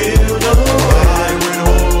 till the I would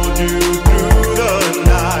hold you through the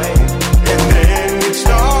night, and then we'd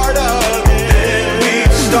start again. I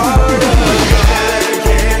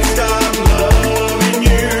can't stop loving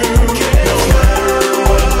you, no matter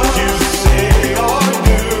what you say or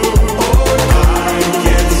do. I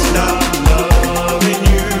can't stop loving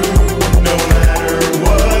you, no matter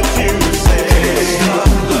what you say. I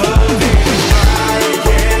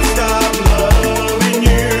can't stop loving you, no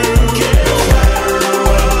matter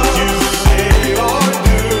what you say or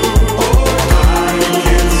do. I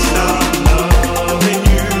can't stop loving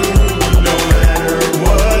you, no matter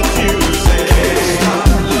what you say.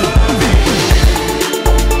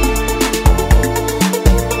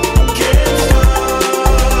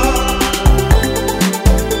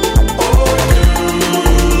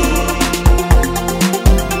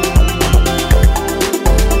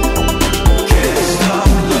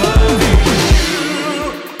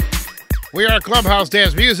 We are Clubhouse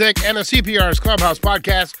Dance Music and the CPR's Clubhouse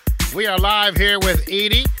Podcast. We are live here with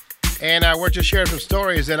Edie, and we're just sharing some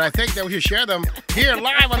stories, and I think that we should share them here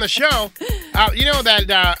live on the show. You know that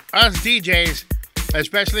us DJs,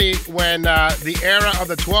 especially when the era of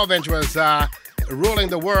the 12-inch was ruling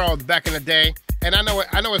the world back in the day, and I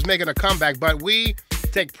know it's making a comeback, but we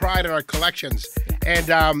take pride in our collections. And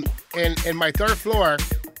in my third floor,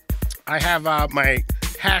 I have my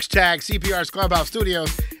hashtag CPR's Clubhouse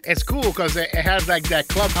Studios. It's cool because it has like that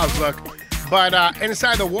clubhouse look, but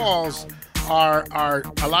inside the walls are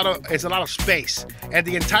a lot of space, and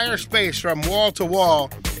the entire space from wall to wall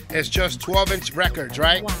is just 12-inch records,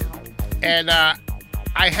 right? Wow. And I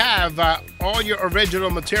have all your original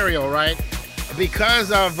material, right?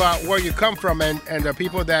 Because of where you come from and the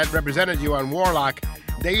people that represented you on Warlock,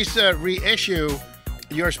 they used to reissue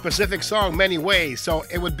your specific song many ways. So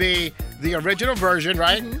it would be the original version,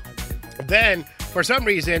 right? Mm-hmm. Then for some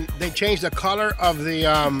reason they changed the color of the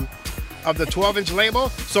 12-inch label,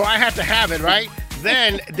 so I had to have it, right?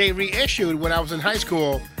 Then they reissued when I was in high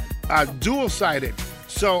school, dual-sided.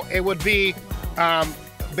 So it would be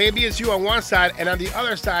Baby It's You on one side, and on the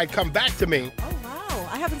other side, Come Back to Me. Oh, wow.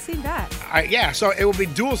 I haven't seen that. Yeah, so it would be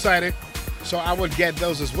dual-sided, so I would get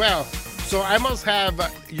those as well. So I must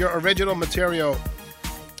have your original material,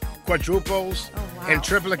 quadruples and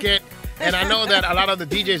triplicate. And I know that a lot of the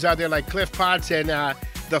DJs out there, like Cliff Potts and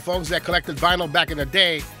the folks that collected vinyl back in the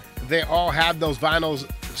day, they all have those vinyls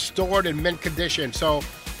stored in mint condition. So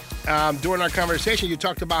during our conversation, you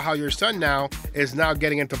talked about how your son now is now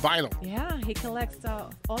getting into vinyl. Yeah, he collects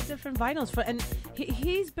all different vinyls. And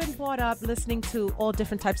he's been brought up listening to all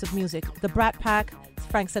different types of music. The Brat Pack,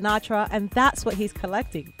 Frank Sinatra, and that's what he's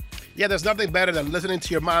collecting. Yeah, there's nothing better than listening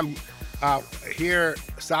to your mom hear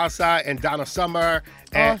salsa and Donna Summer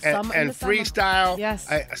and freestyle. Yes.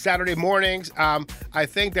 Saturday mornings. I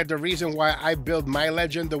think that the reason why I built my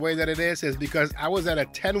legend the way that it is because I was at a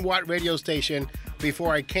 10-watt radio station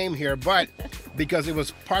before I came here, but because it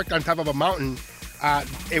was parked on top of a mountain,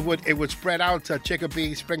 it would spread out to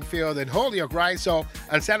Chicopee, Springfield, and Holyoke, right? So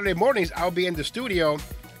on Saturday mornings, I'll be in the studio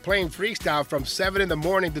playing freestyle from 7 in the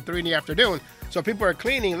morning to 3 in the afternoon. So people are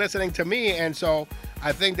cleaning, listening to me, and so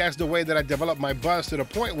I think that's the way that I developed my buzz to the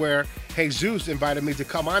point where Jesus invited me to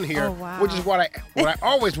come on here, which is what I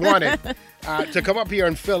always wanted, to come up here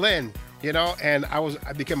and fill in, you know. And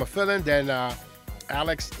I became a fill-in. Then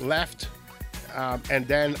Alex left, and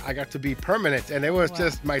then I got to be permanent, and it was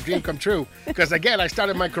just my dream come true. Because again, I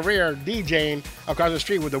started my career DJing across the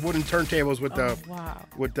street with the wooden turntables with the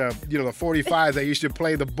 45s. I used to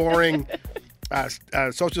play the boring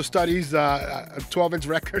social studies 12-inch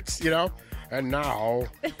records, you know. And now,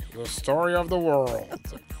 the story of the world.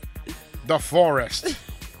 The forest.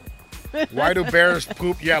 Why do bears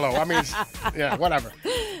poop yellow? I mean, yeah, whatever.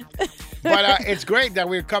 But it's great that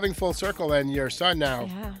we're coming full circle, and your son now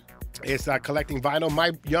is collecting vinyl.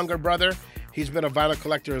 My younger brother, he's been a vinyl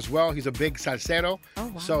collector as well. He's a big salsero. Oh,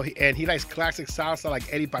 wow. So he likes classic salsa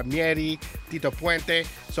like Eddie Palmieri, Tito Puente.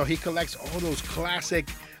 So he collects all those classic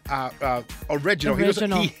original.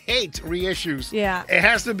 He hates reissues. Yeah. It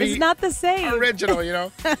has to be. It's not the same. Original, you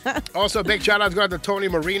know. Also, big shout out to Tony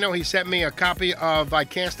Marino. He sent me a copy of I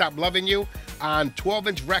Can't Stop Loving You on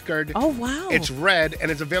 12-inch record. Oh, wow. It's red,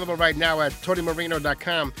 and it's available right now at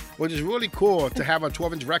TonyMarino.com, which is really cool to have a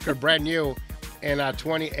 12-inch record brand new in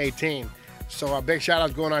 2018. So a big shout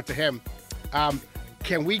out going out to him.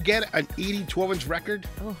 Can we get an Edie 12-inch record?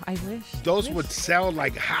 Oh, I wish. Those would sell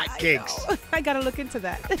like hotcakes. I got to look into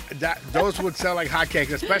that. Those would sell like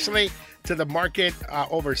hotcakes, especially to the market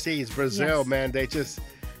overseas. Brazil, man, they just,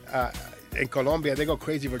 in Colombia, they go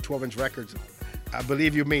crazy for 12-inch records.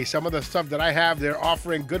 Believe you me, some of the stuff that I have, they're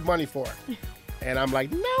offering good money for. And I'm like,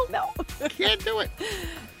 no, can't do it.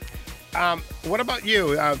 What about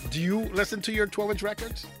you? Do you listen to your 12-inch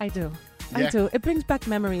records? I do. Yeah. I do. It brings back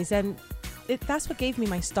memories, and that's what gave me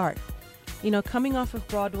my start. You know, coming off of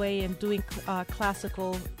Broadway and doing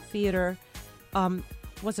classical theater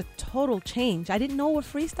was a total change. I didn't know what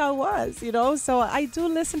freestyle was, you know, so I do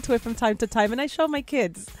listen to it from time to time, and I show my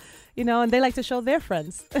kids, you know, and they like to show their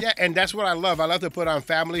friends. Yeah, and that's what I love. I love to put on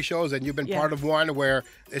family shows, and you've been part of one where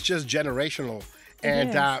it's just generational.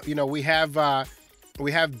 And, you know, we have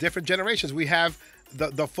different generations. We have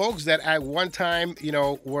the folks that at one time, you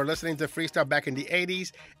know, were listening to freestyle back in the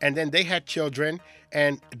 80s, and then they had children,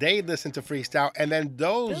 and they listened to freestyle, and then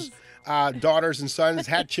those daughters and sons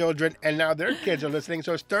had children, and now their kids are listening.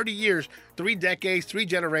 So it's 30 years, 3 decades, 3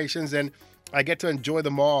 generations, and I get to enjoy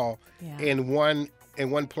them all in one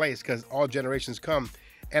place because all generations come.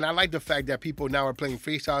 And I like the fact that people now are playing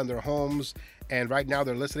freestyle in their homes, and right now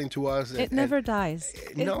they're listening to us. It never dies.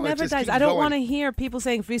 It No, it never just dies. keeps I don't going. want to hear people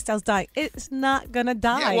saying freestyle's dying. It's not going to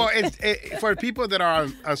die. Yeah, well, for people that are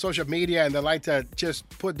on social media and they like to just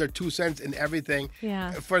put their 2 cents in everything,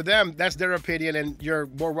 for them, that's their opinion, and you're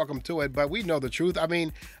more welcome to it. But we know the truth. I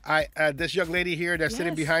mean, this young lady here that's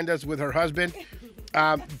sitting behind us with her husband,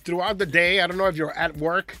 throughout the day, I don't know if you're at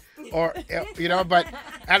work or, you know, but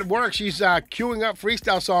at work, she's queuing up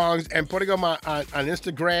freestyle songs and putting them on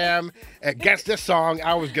Instagram. Guess this song.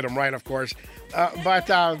 I always get them right, of course. But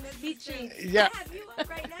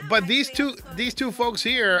these two folks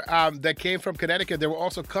here that came from Connecticut, they were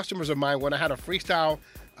also customers of mine when I had a freestyle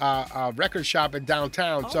record shop in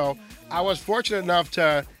downtown. So I was fortunate enough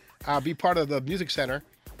to be part of the music center,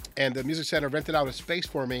 and the music center rented out a space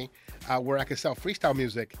for me where I could sell freestyle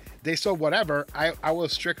music. They sold whatever. I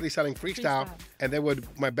was strictly selling freestyle, and they would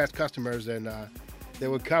my best customers, and they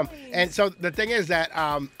would come. And so the thing is that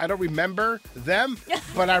I don't remember them,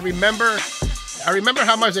 but I remember I remember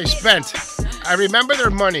how much they spent. I remember their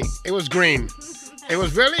money. It was green. It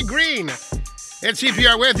was really green. It's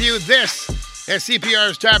CPR with you. This is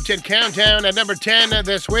CPR's Top 10 Countdown. At number 10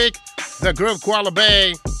 this week, the group Koala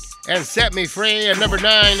Bay and Set Me Free. At number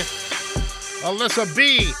 9, Alyssa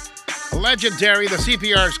B. Legendary, the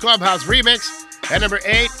CPR's Clubhouse remix. At number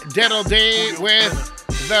 8, Diddle D with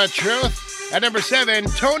The Truth. At number 7,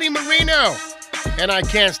 Tony Marino and I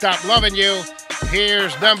Can't Stop Loving You.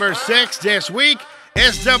 Here's number 6 this week.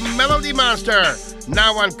 It's the Melody Monster.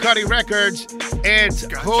 Now on Cuddy Records, it's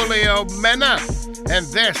Julio Mena. And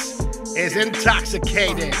this is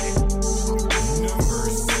Intoxicated.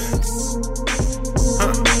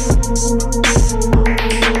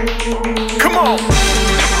 Come on.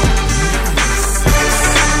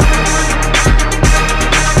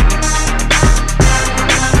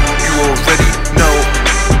 You already know.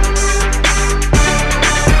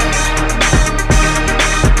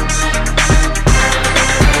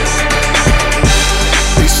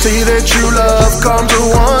 They say that true love comes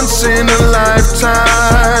once in a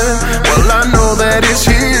lifetime. Well, I know that it's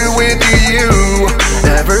here with you.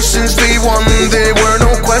 Ever since day one, there were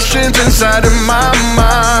no questions inside of my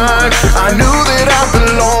mind. I knew that I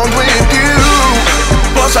belonged with you.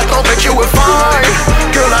 Plus, I thought that you were fine.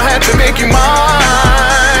 Girl, I had to make you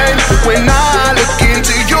mine. When I look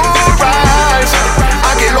into your eyes,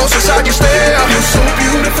 I get lost inside your stare. You're so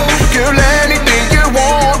beautiful. Girl, anything you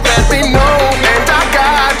want, let me know. And I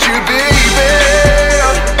got you, baby.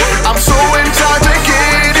 I'm so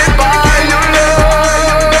intoxicated by your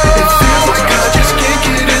love. It feels like I just can't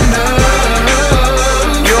get enough.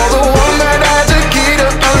 You're the one that has the key to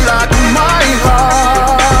unlock my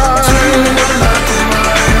heart. To unlock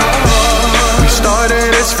my heart. We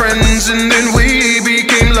started as friends and then we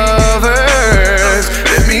became lovers.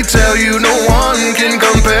 Let me tell you, no one can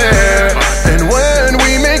compare. And when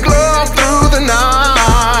we make love through the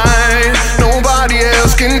night, nobody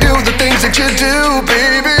else can do the things that you do,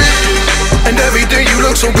 baby. And every day you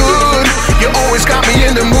look so good. You always got me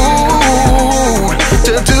in the mood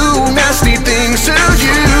to do nasty things to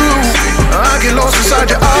you. I get lost inside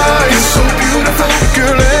your eyes. You're so beautiful.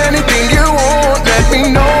 Girl, anything you want, let me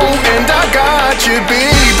know. And I got you,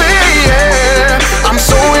 baby, yeah. I'm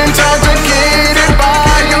so intoxicated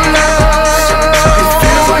by your love. It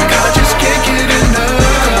feels like I just can't get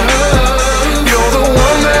enough. You're the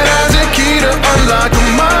one that has the key to unlock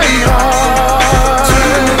my heart. To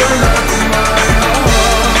unlock my heart.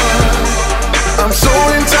 I'm so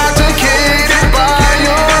intoxicated by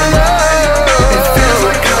your love. It feels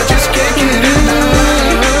like I just can't get enough.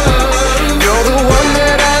 You're the one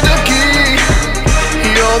that has the key.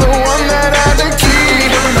 You're the one that has the key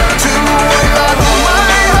to unlock my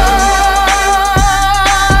heart.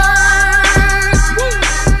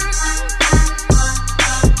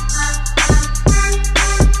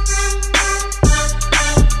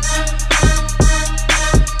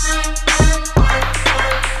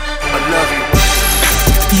 I love you.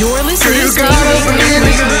 You're listening You to gotta believe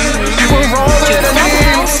me. You were all that I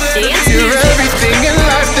need. You're everything in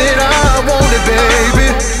life that I wanted, baby.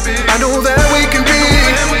 I know that we can be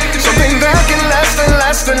something that can last and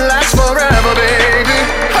last and last forever, baby.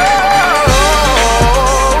 Oh,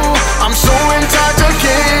 I'm so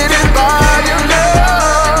intoxicated by your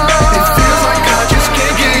love. It feels like I just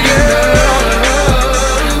can't get enough.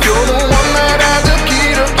 You're the one that has the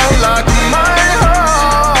key to unlock my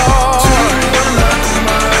heart. To unlock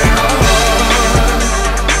my heart.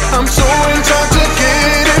 I'm so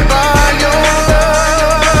intoxicated by your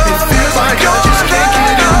love. It feels like I just can't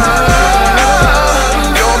get enough.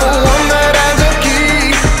 You're the one that has the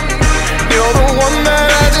key. You're the one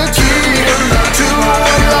that has the key to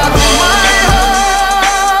unlock my heart.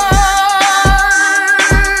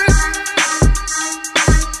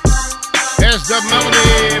 It's the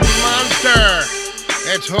Melody Monster.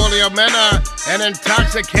 It's Julio Mena and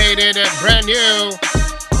Intoxicated, brand new.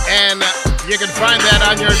 And you can find that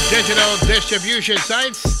on your digital distribution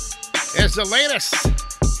sites. It's the latest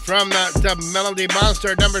from the Melody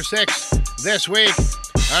Monster, number 6 this week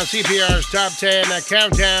on CPR's Top 10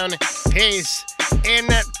 Countdown. He's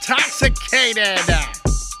Intoxicated.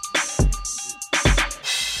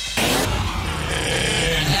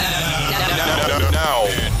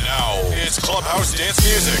 Now, it's Clubhouse Dance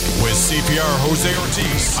Music with CPR Jose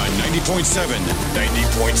Ortiz on 90.7,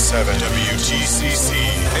 WTCC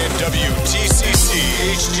and WTCC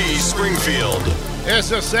HD Springfield. It's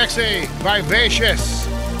the sexy, vivacious,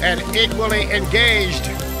 and equally engaged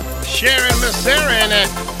Sharon Masserin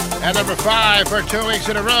at number 5 for 2 weeks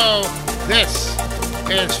in a row. This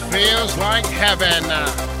is Feels Like Heaven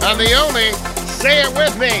on the only, say it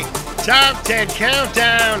with me, Top 10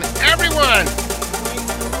 Countdown. Everyone,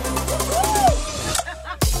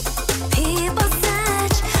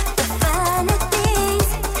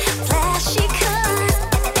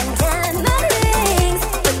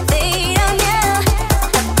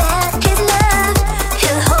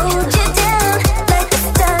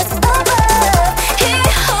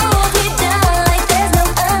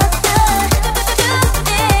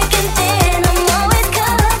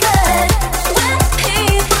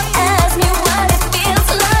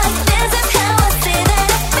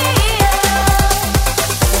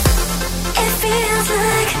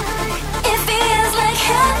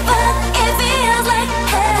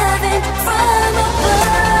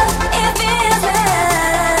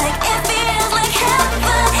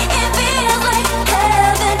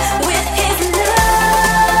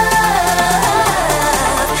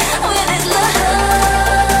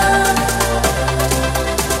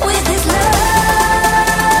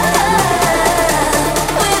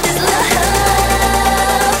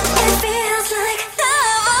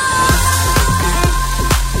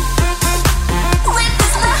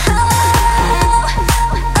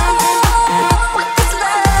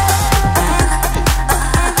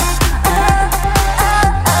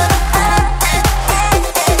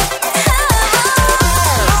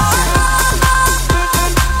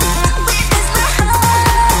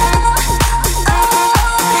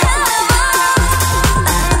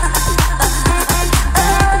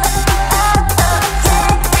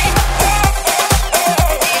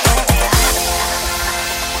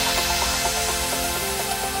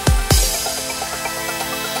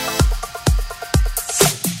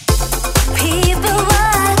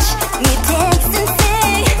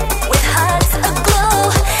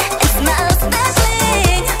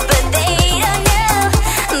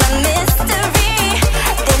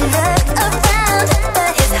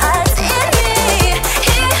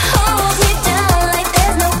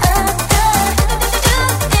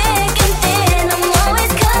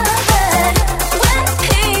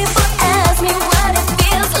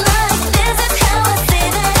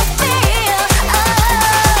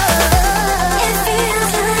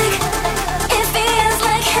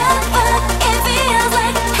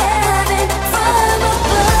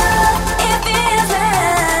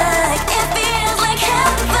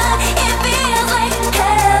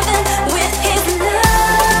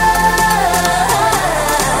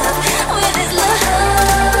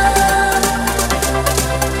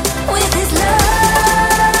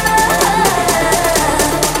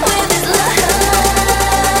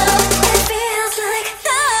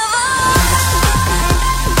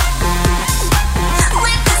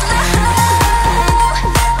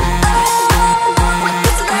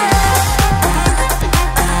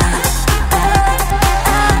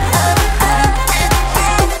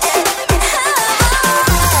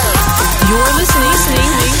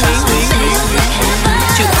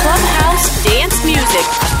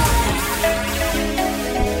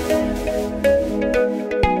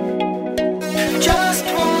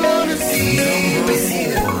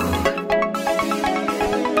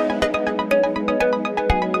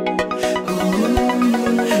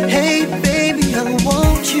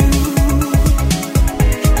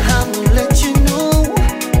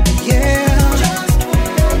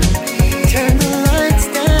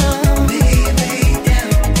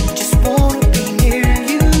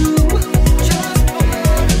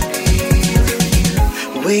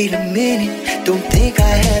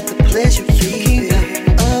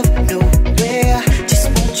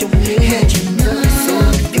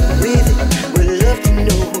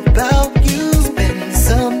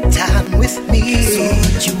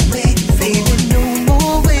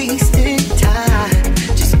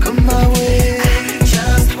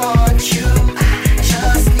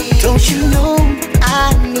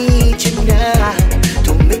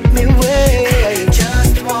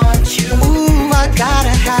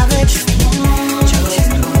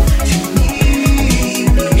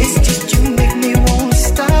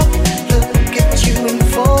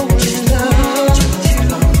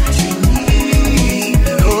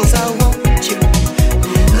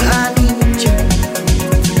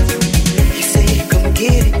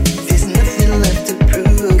 get it. There's nothing left to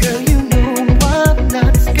prove. Girl, you know I'm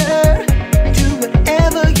not scared. Do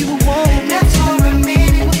whatever you want. Not for a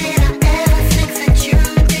minute did I ever think that you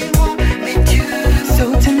didn't want me to. So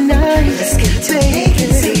tonight, let's get to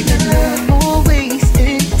making. Even no more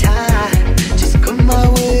wasted time. Just come my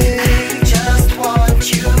way. I just want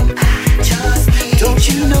you. I just need. Don't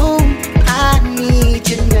you know I need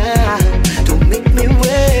you now? Don't make me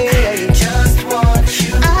wait. I just want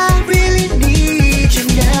you. I really need you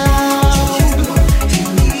now.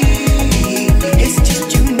 It's just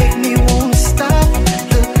you make me wanna stop.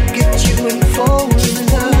 Look at you and fall in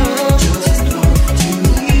love.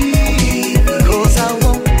 Cause I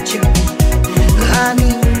want you. I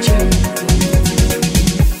need you.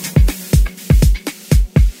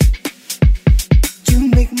 You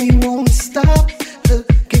make me wanna stop.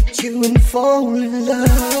 Look at you and fall in love.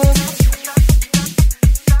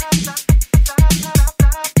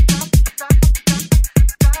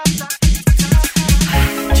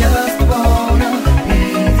 Just wanna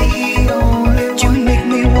be the only one. You make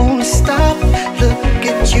me wanna stop. Look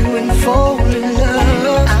at you and fall in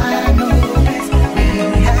love. I know this.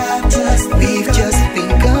 We've just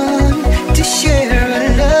begun to share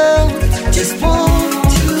a love. Just want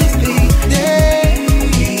to be there.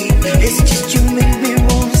 It's just you make me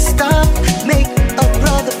wanna stop. Make a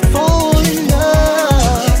brother fall in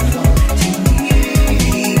love.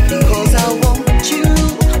 Cause I want you.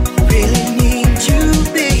 Really need you,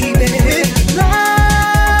 baby. Love,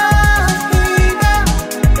 baby.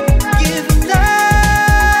 Give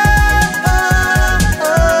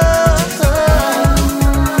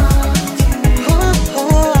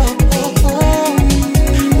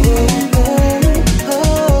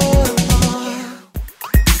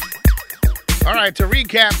All right, to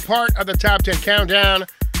recap part of the Top 10 Countdown,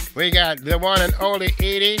 we got the one and only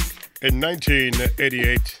 80. In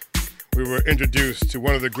 1988, we were introduced to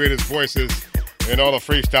one of the greatest voices in all of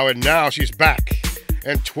freestyle, and now she's back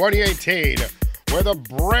in 2018 with a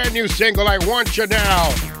brand new single, I Want You Now.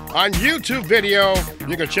 On YouTube video,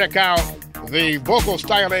 you can check out the vocal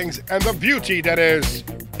stylings and the beauty that is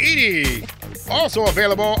Edie. Also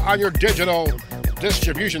available on your digital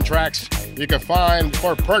distribution tracks. You can find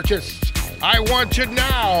or purchase I Want You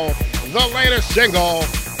Now, the latest single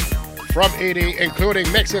from Edie,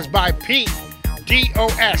 including mixes by Pete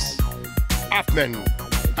D.O.S. Hoffman.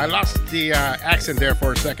 I lost the accent there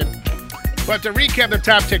for a second. But to recap the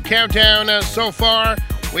Top 10 Countdown so far,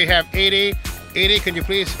 we have 80. 80, can you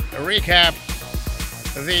please recap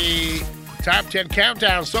the Top 10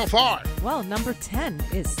 Countdown so far? Well, number 10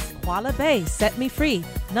 is Koala Bay, Set Me Free.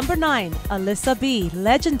 Number 9, Alyssa B,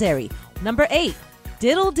 Legendary. Number 8,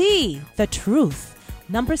 Diddle D, The Truth.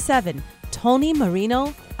 Number 7, Tony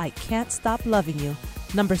Marino, I Can't Stop Loving You.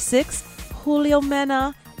 Number 6, Julio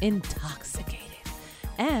Mena, Intoxicated.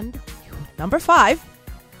 And number 5,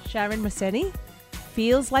 Sharon Masseni,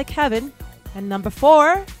 Feels Like Heaven. And number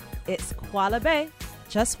 4, it's Koala Bay,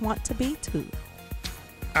 Just Want to Be Too.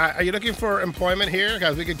 Are you looking for employment here?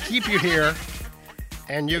 Because we could keep you here,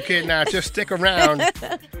 and you can just stick around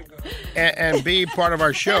and be part of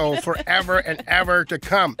our show forever and ever to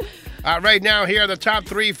come. Right now, here are the top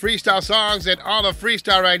 3 freestyle songs in all of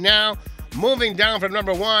freestyle right now. Moving down from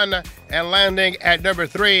number 1 and landing at number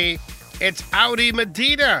 3, it's Audi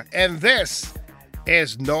Medina, and this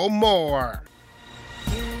is No More.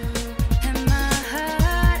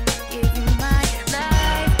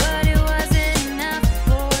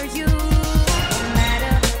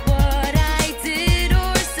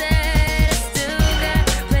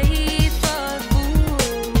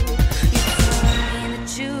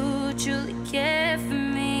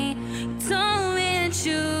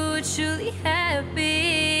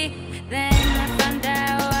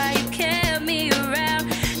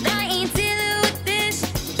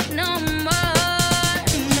 No more.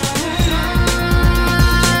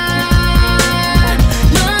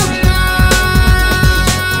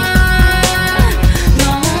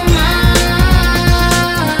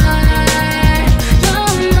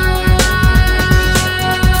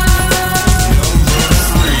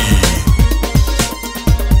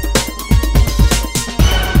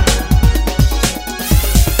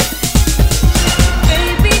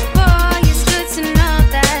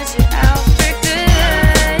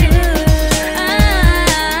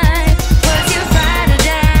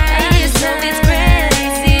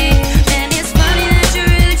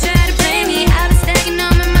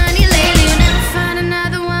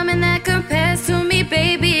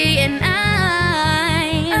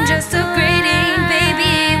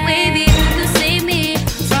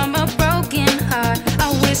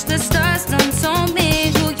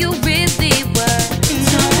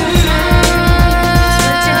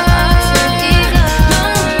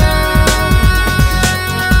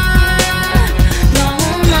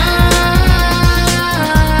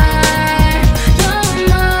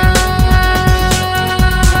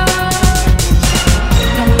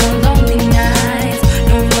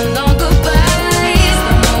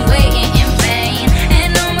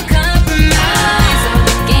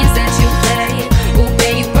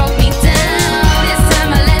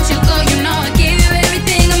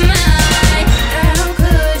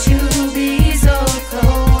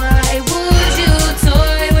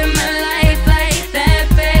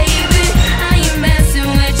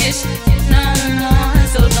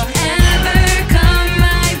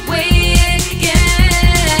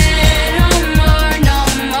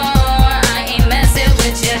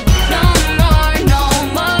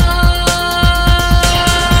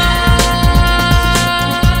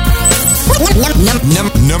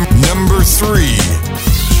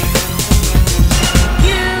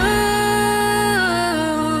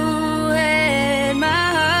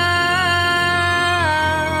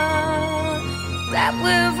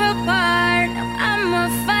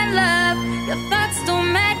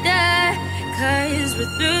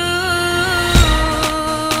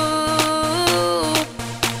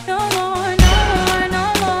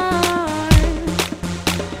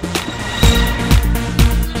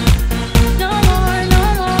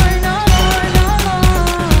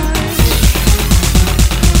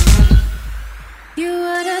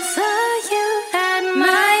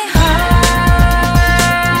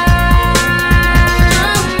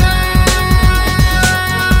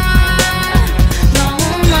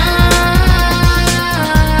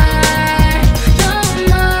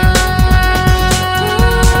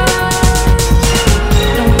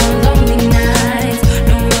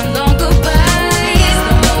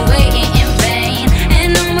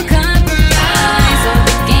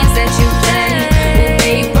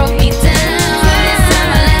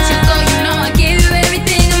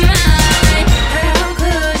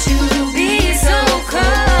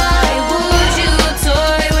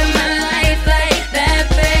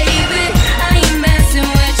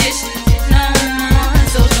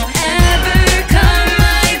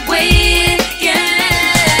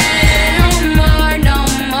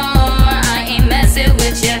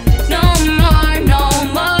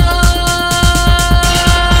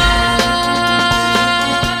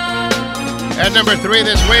 At number 3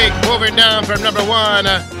 this week, moving down from number 1,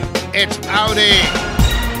 it's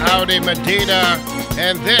Audi Medina,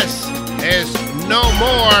 and this is No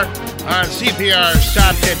More on CPR's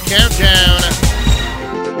Top 10 Countdown.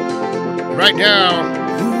 Right now,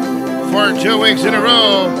 for 2 weeks in a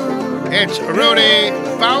row, it's Rudy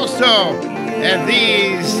Fausto, and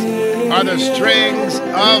these are the strings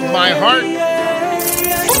of my heart.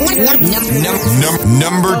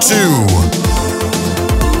 Number 2.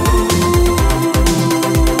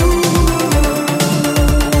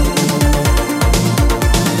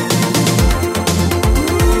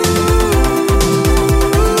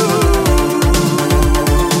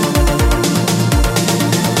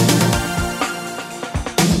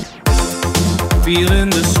 Feeling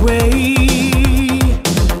this way,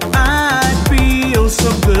 I feel so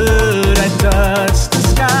good. I touch the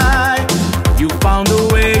sky. You found a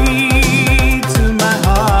way to my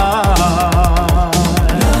heart.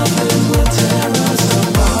 Nothing will tear us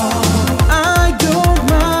apart. I don't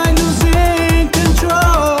mind losing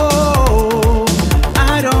control.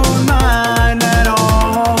 I don't mind at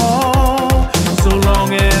all, so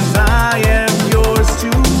long as I am yours to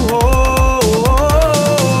hold.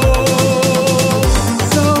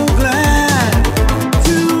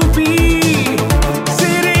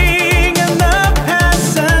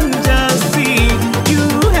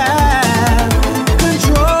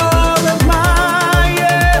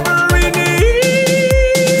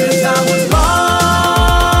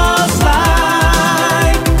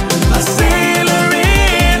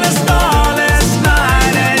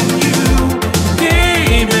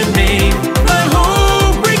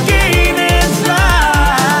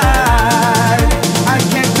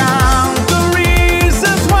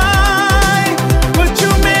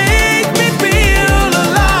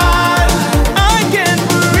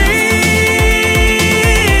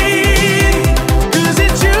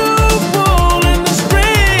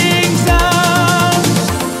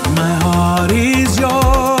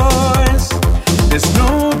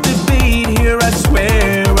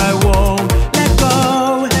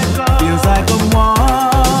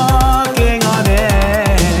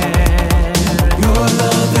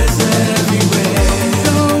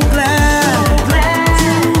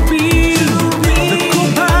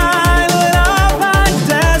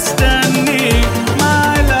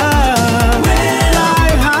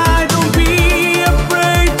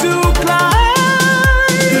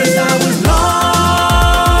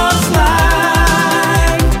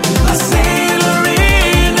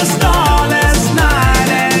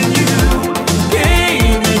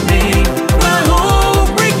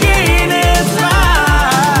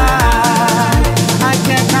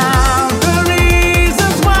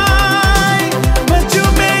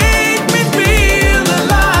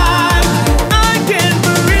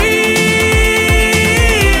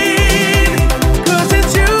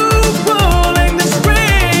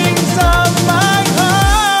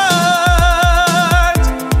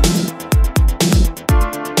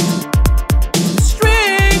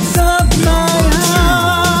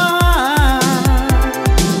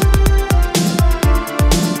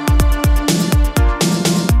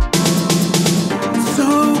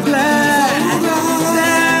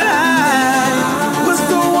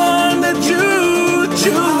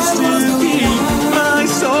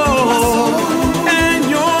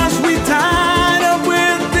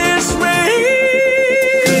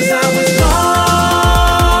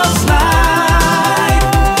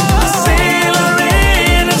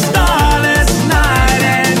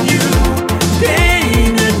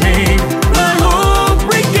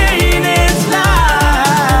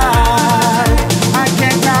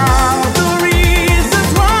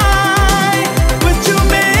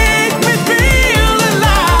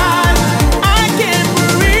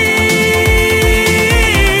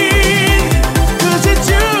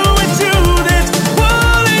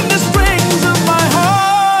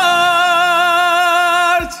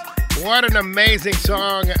 What an amazing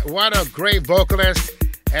song. What a great vocalist.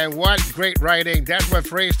 And what great writing. That's what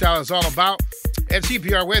freestyle is all about. And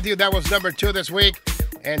CPR with you. That was number 2 this week.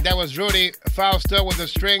 And that was Rudy Fausto with the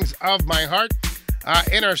strings of my heart.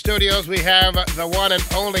 In our studios, we have the one and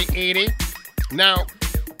only Edie. Now,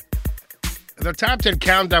 the top 10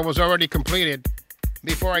 countdown was already completed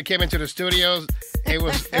before I came into the studios. It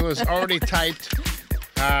was already typed.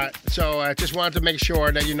 So I just wanted to make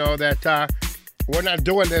sure that you know that we're not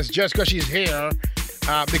doing this just because she's here.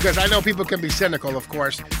 Because I know people can be cynical, of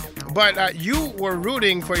course. But you were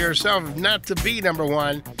rooting for yourself not to be number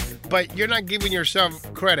 1, but you're not giving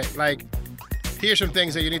yourself credit. Like, here's some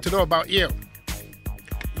things that you need to know about you.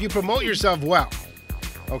 You promote yourself well,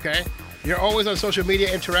 okay? You're always on social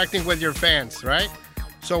media interacting with your fans, right?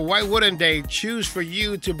 So why wouldn't they choose for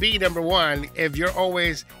you to be number one if you're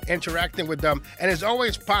always interacting with them? And it's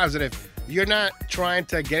always positive. You're not trying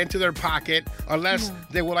to get into their pocket unless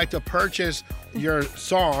they would like to purchase your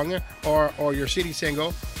song or your CD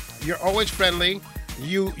single. You're always friendly.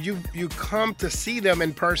 You come to see them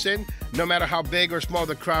in person, no matter how big or small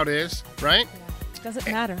the crowd is, right? Yeah. Doesn't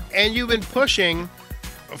matter. And you've been pushing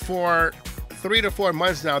for 3 to 4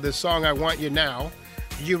 months now, this song, I Want You Now.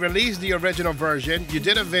 You released the original version. You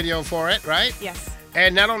did a video for it, right? Yes.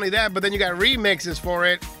 And not only that, but then you got remixes for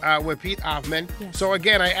it with Pete Hoffman. Yes. So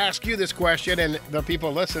again, I ask you this question, and the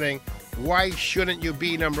people listening, why shouldn't you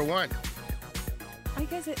be number one? I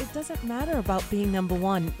guess it doesn't matter about being number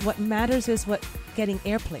one. What matters is getting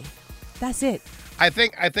airplay. That's it. I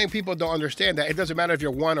think people don't understand that. It doesn't matter if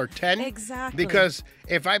you're 1 or 10. Exactly. Because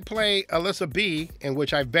if I play Alyssa B, in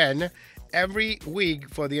which I've been, every week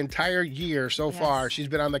for the entire year so far, she's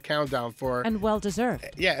been on the countdown for... And well-deserved.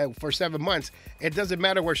 Yeah, for 7 months. It doesn't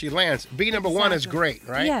matter where she lands. Being number one is great,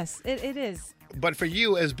 right? Yes, it is. But for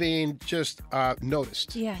you, as being just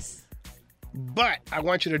noticed. Yes. But I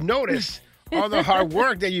want you to notice all the hard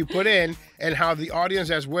work that you put in and how the audience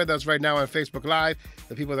that's with us right now on Facebook Live,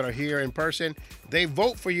 the people that are here in person, they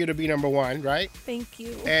vote for you to be number one, right? Thank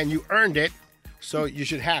you. And you earned it, so you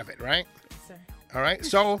should have it, right? Yes, sir. All right,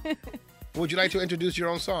 so... Would you like to introduce your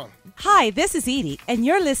own song? Hi, this is Edie, and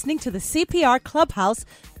you're listening to the CPR Clubhouse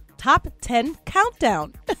Top 10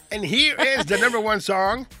 Countdown. And here is the number one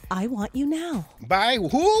song. I Want You Now. By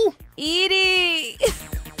who? Edie.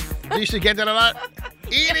 You should get that a lot.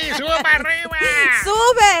 Edie, sube para arriba.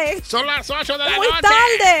 Sube. Son las 8 de la Muy noche.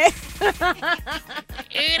 tarde.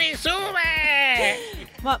 Edie, sube.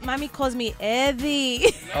 Mommy calls me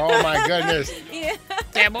Eddie. Oh, my goodness. Yeah.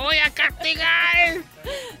 Te voy a castigar.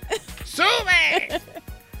 ¡Sube!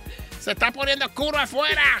 Se está poniendo oscuro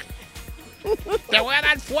afuera. Te voy a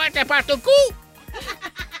dar fuerte para tu cu.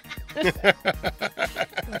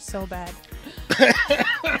 You're so bad.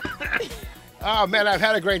 Oh, man, I've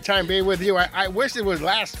had a great time being with you. I wish it would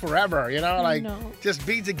last forever, like just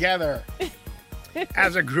be together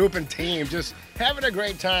as a group and team, just having a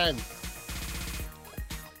great time.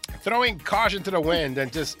 Throwing caution to the wind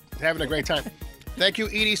and just having a great time. Thank you,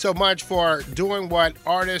 Edie, so much for doing what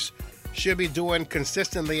artists should be doing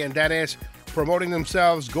consistently, and that is promoting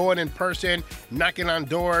themselves, going in person, knocking on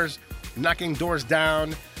doors, knocking doors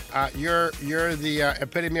down. You're the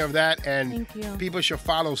epitome of that, and people should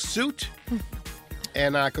follow suit.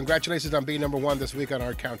 And congratulations on being number one this week on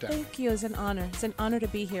our countdown. Thank you. It's an honor. It's an honor to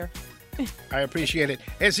be here. I appreciate it.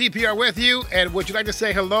 And CPR with you. And would you like to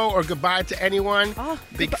say hello or goodbye to anyone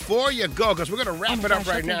before you go? Because we're going to wrap it up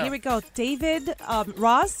right now. Here we go. David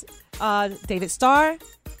Ross, David Starr,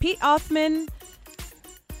 Pete Hoffman,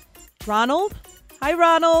 Ronald. Hi,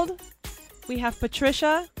 Ronald. We have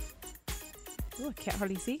Patricia. Oh, I can't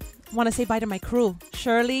hardly see. Want to say bye to my crew.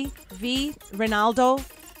 Shirley, V, Ronaldo,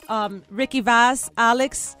 Ricky Vaz,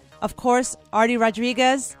 Alex, of course, Artie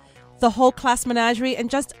Rodriguez, the whole class menagerie, and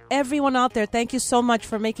just everyone out there. Thank you so much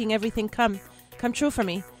for making everything come true for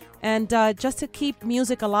me. And just to keep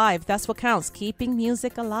music alive. That's what counts. Keeping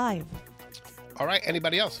music alive. All right.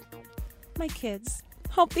 Anybody else? My kids.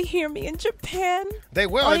 Hope they hear me in Japan. They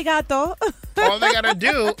will. Arigato. All they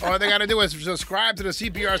gotta do is subscribe to the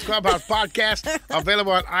CPR's Clubhouse podcast,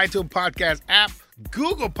 available on iTunes Podcast app,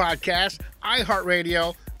 Google Podcast,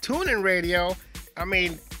 iHeartRadio, TuneIn Radio. I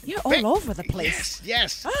mean, you're all over the place.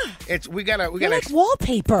 Yes. We gotta like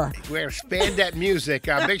wallpaper. We expand that music.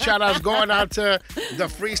 Big shout outs going out to the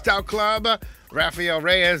Freestyle Club, Rafael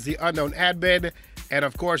Reyes, the unknown admin. And,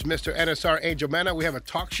 of course, Mr. NSR Angel Mena. We have a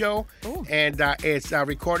talk show, and it's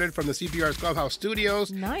recorded from the CPR's Clubhouse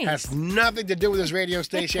studios. Nice. Has nothing to do with this radio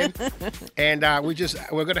station. And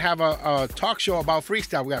we're going to have a talk show about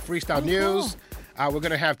freestyle. We got freestyle news. We're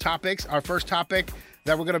going to have topics. Our first topic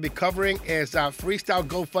that we're going to be covering is freestyle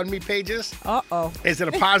GoFundMe pages. Uh-oh. Is it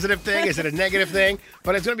a positive thing? Is it a negative thing?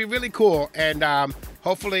 But it's going to be really cool. And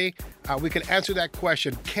hopefully we can answer that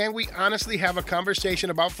question. Can we honestly have a conversation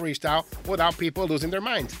about freestyle without people losing their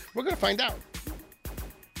minds? We're going to find out.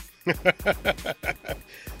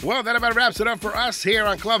 Well, that about wraps it up for us here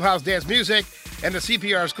on Clubhouse Dance Music and the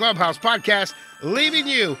CPR's Clubhouse podcast, leaving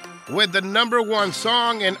you with the number one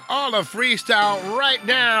song in all of freestyle right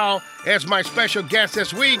now. As my special guest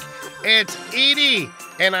this week, it's Edie,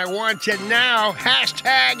 and I want you now.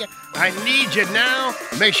 Hashtag I need you now.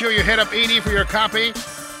 Make sure you hit up Edie for your copy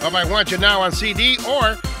of I Want You Now on CD,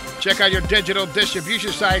 or check out your digital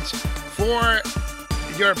distribution sites for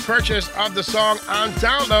your purchase of the song on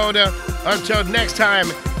download. Until next time,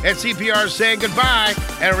 it's CPR saying goodbye.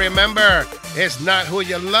 And remember, it's not who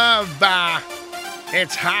you love,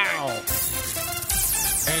 It's How.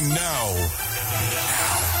 And now,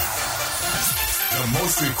 the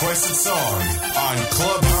most requested song on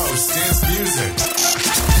Clubhouse Dance Music.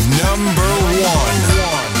 Number one.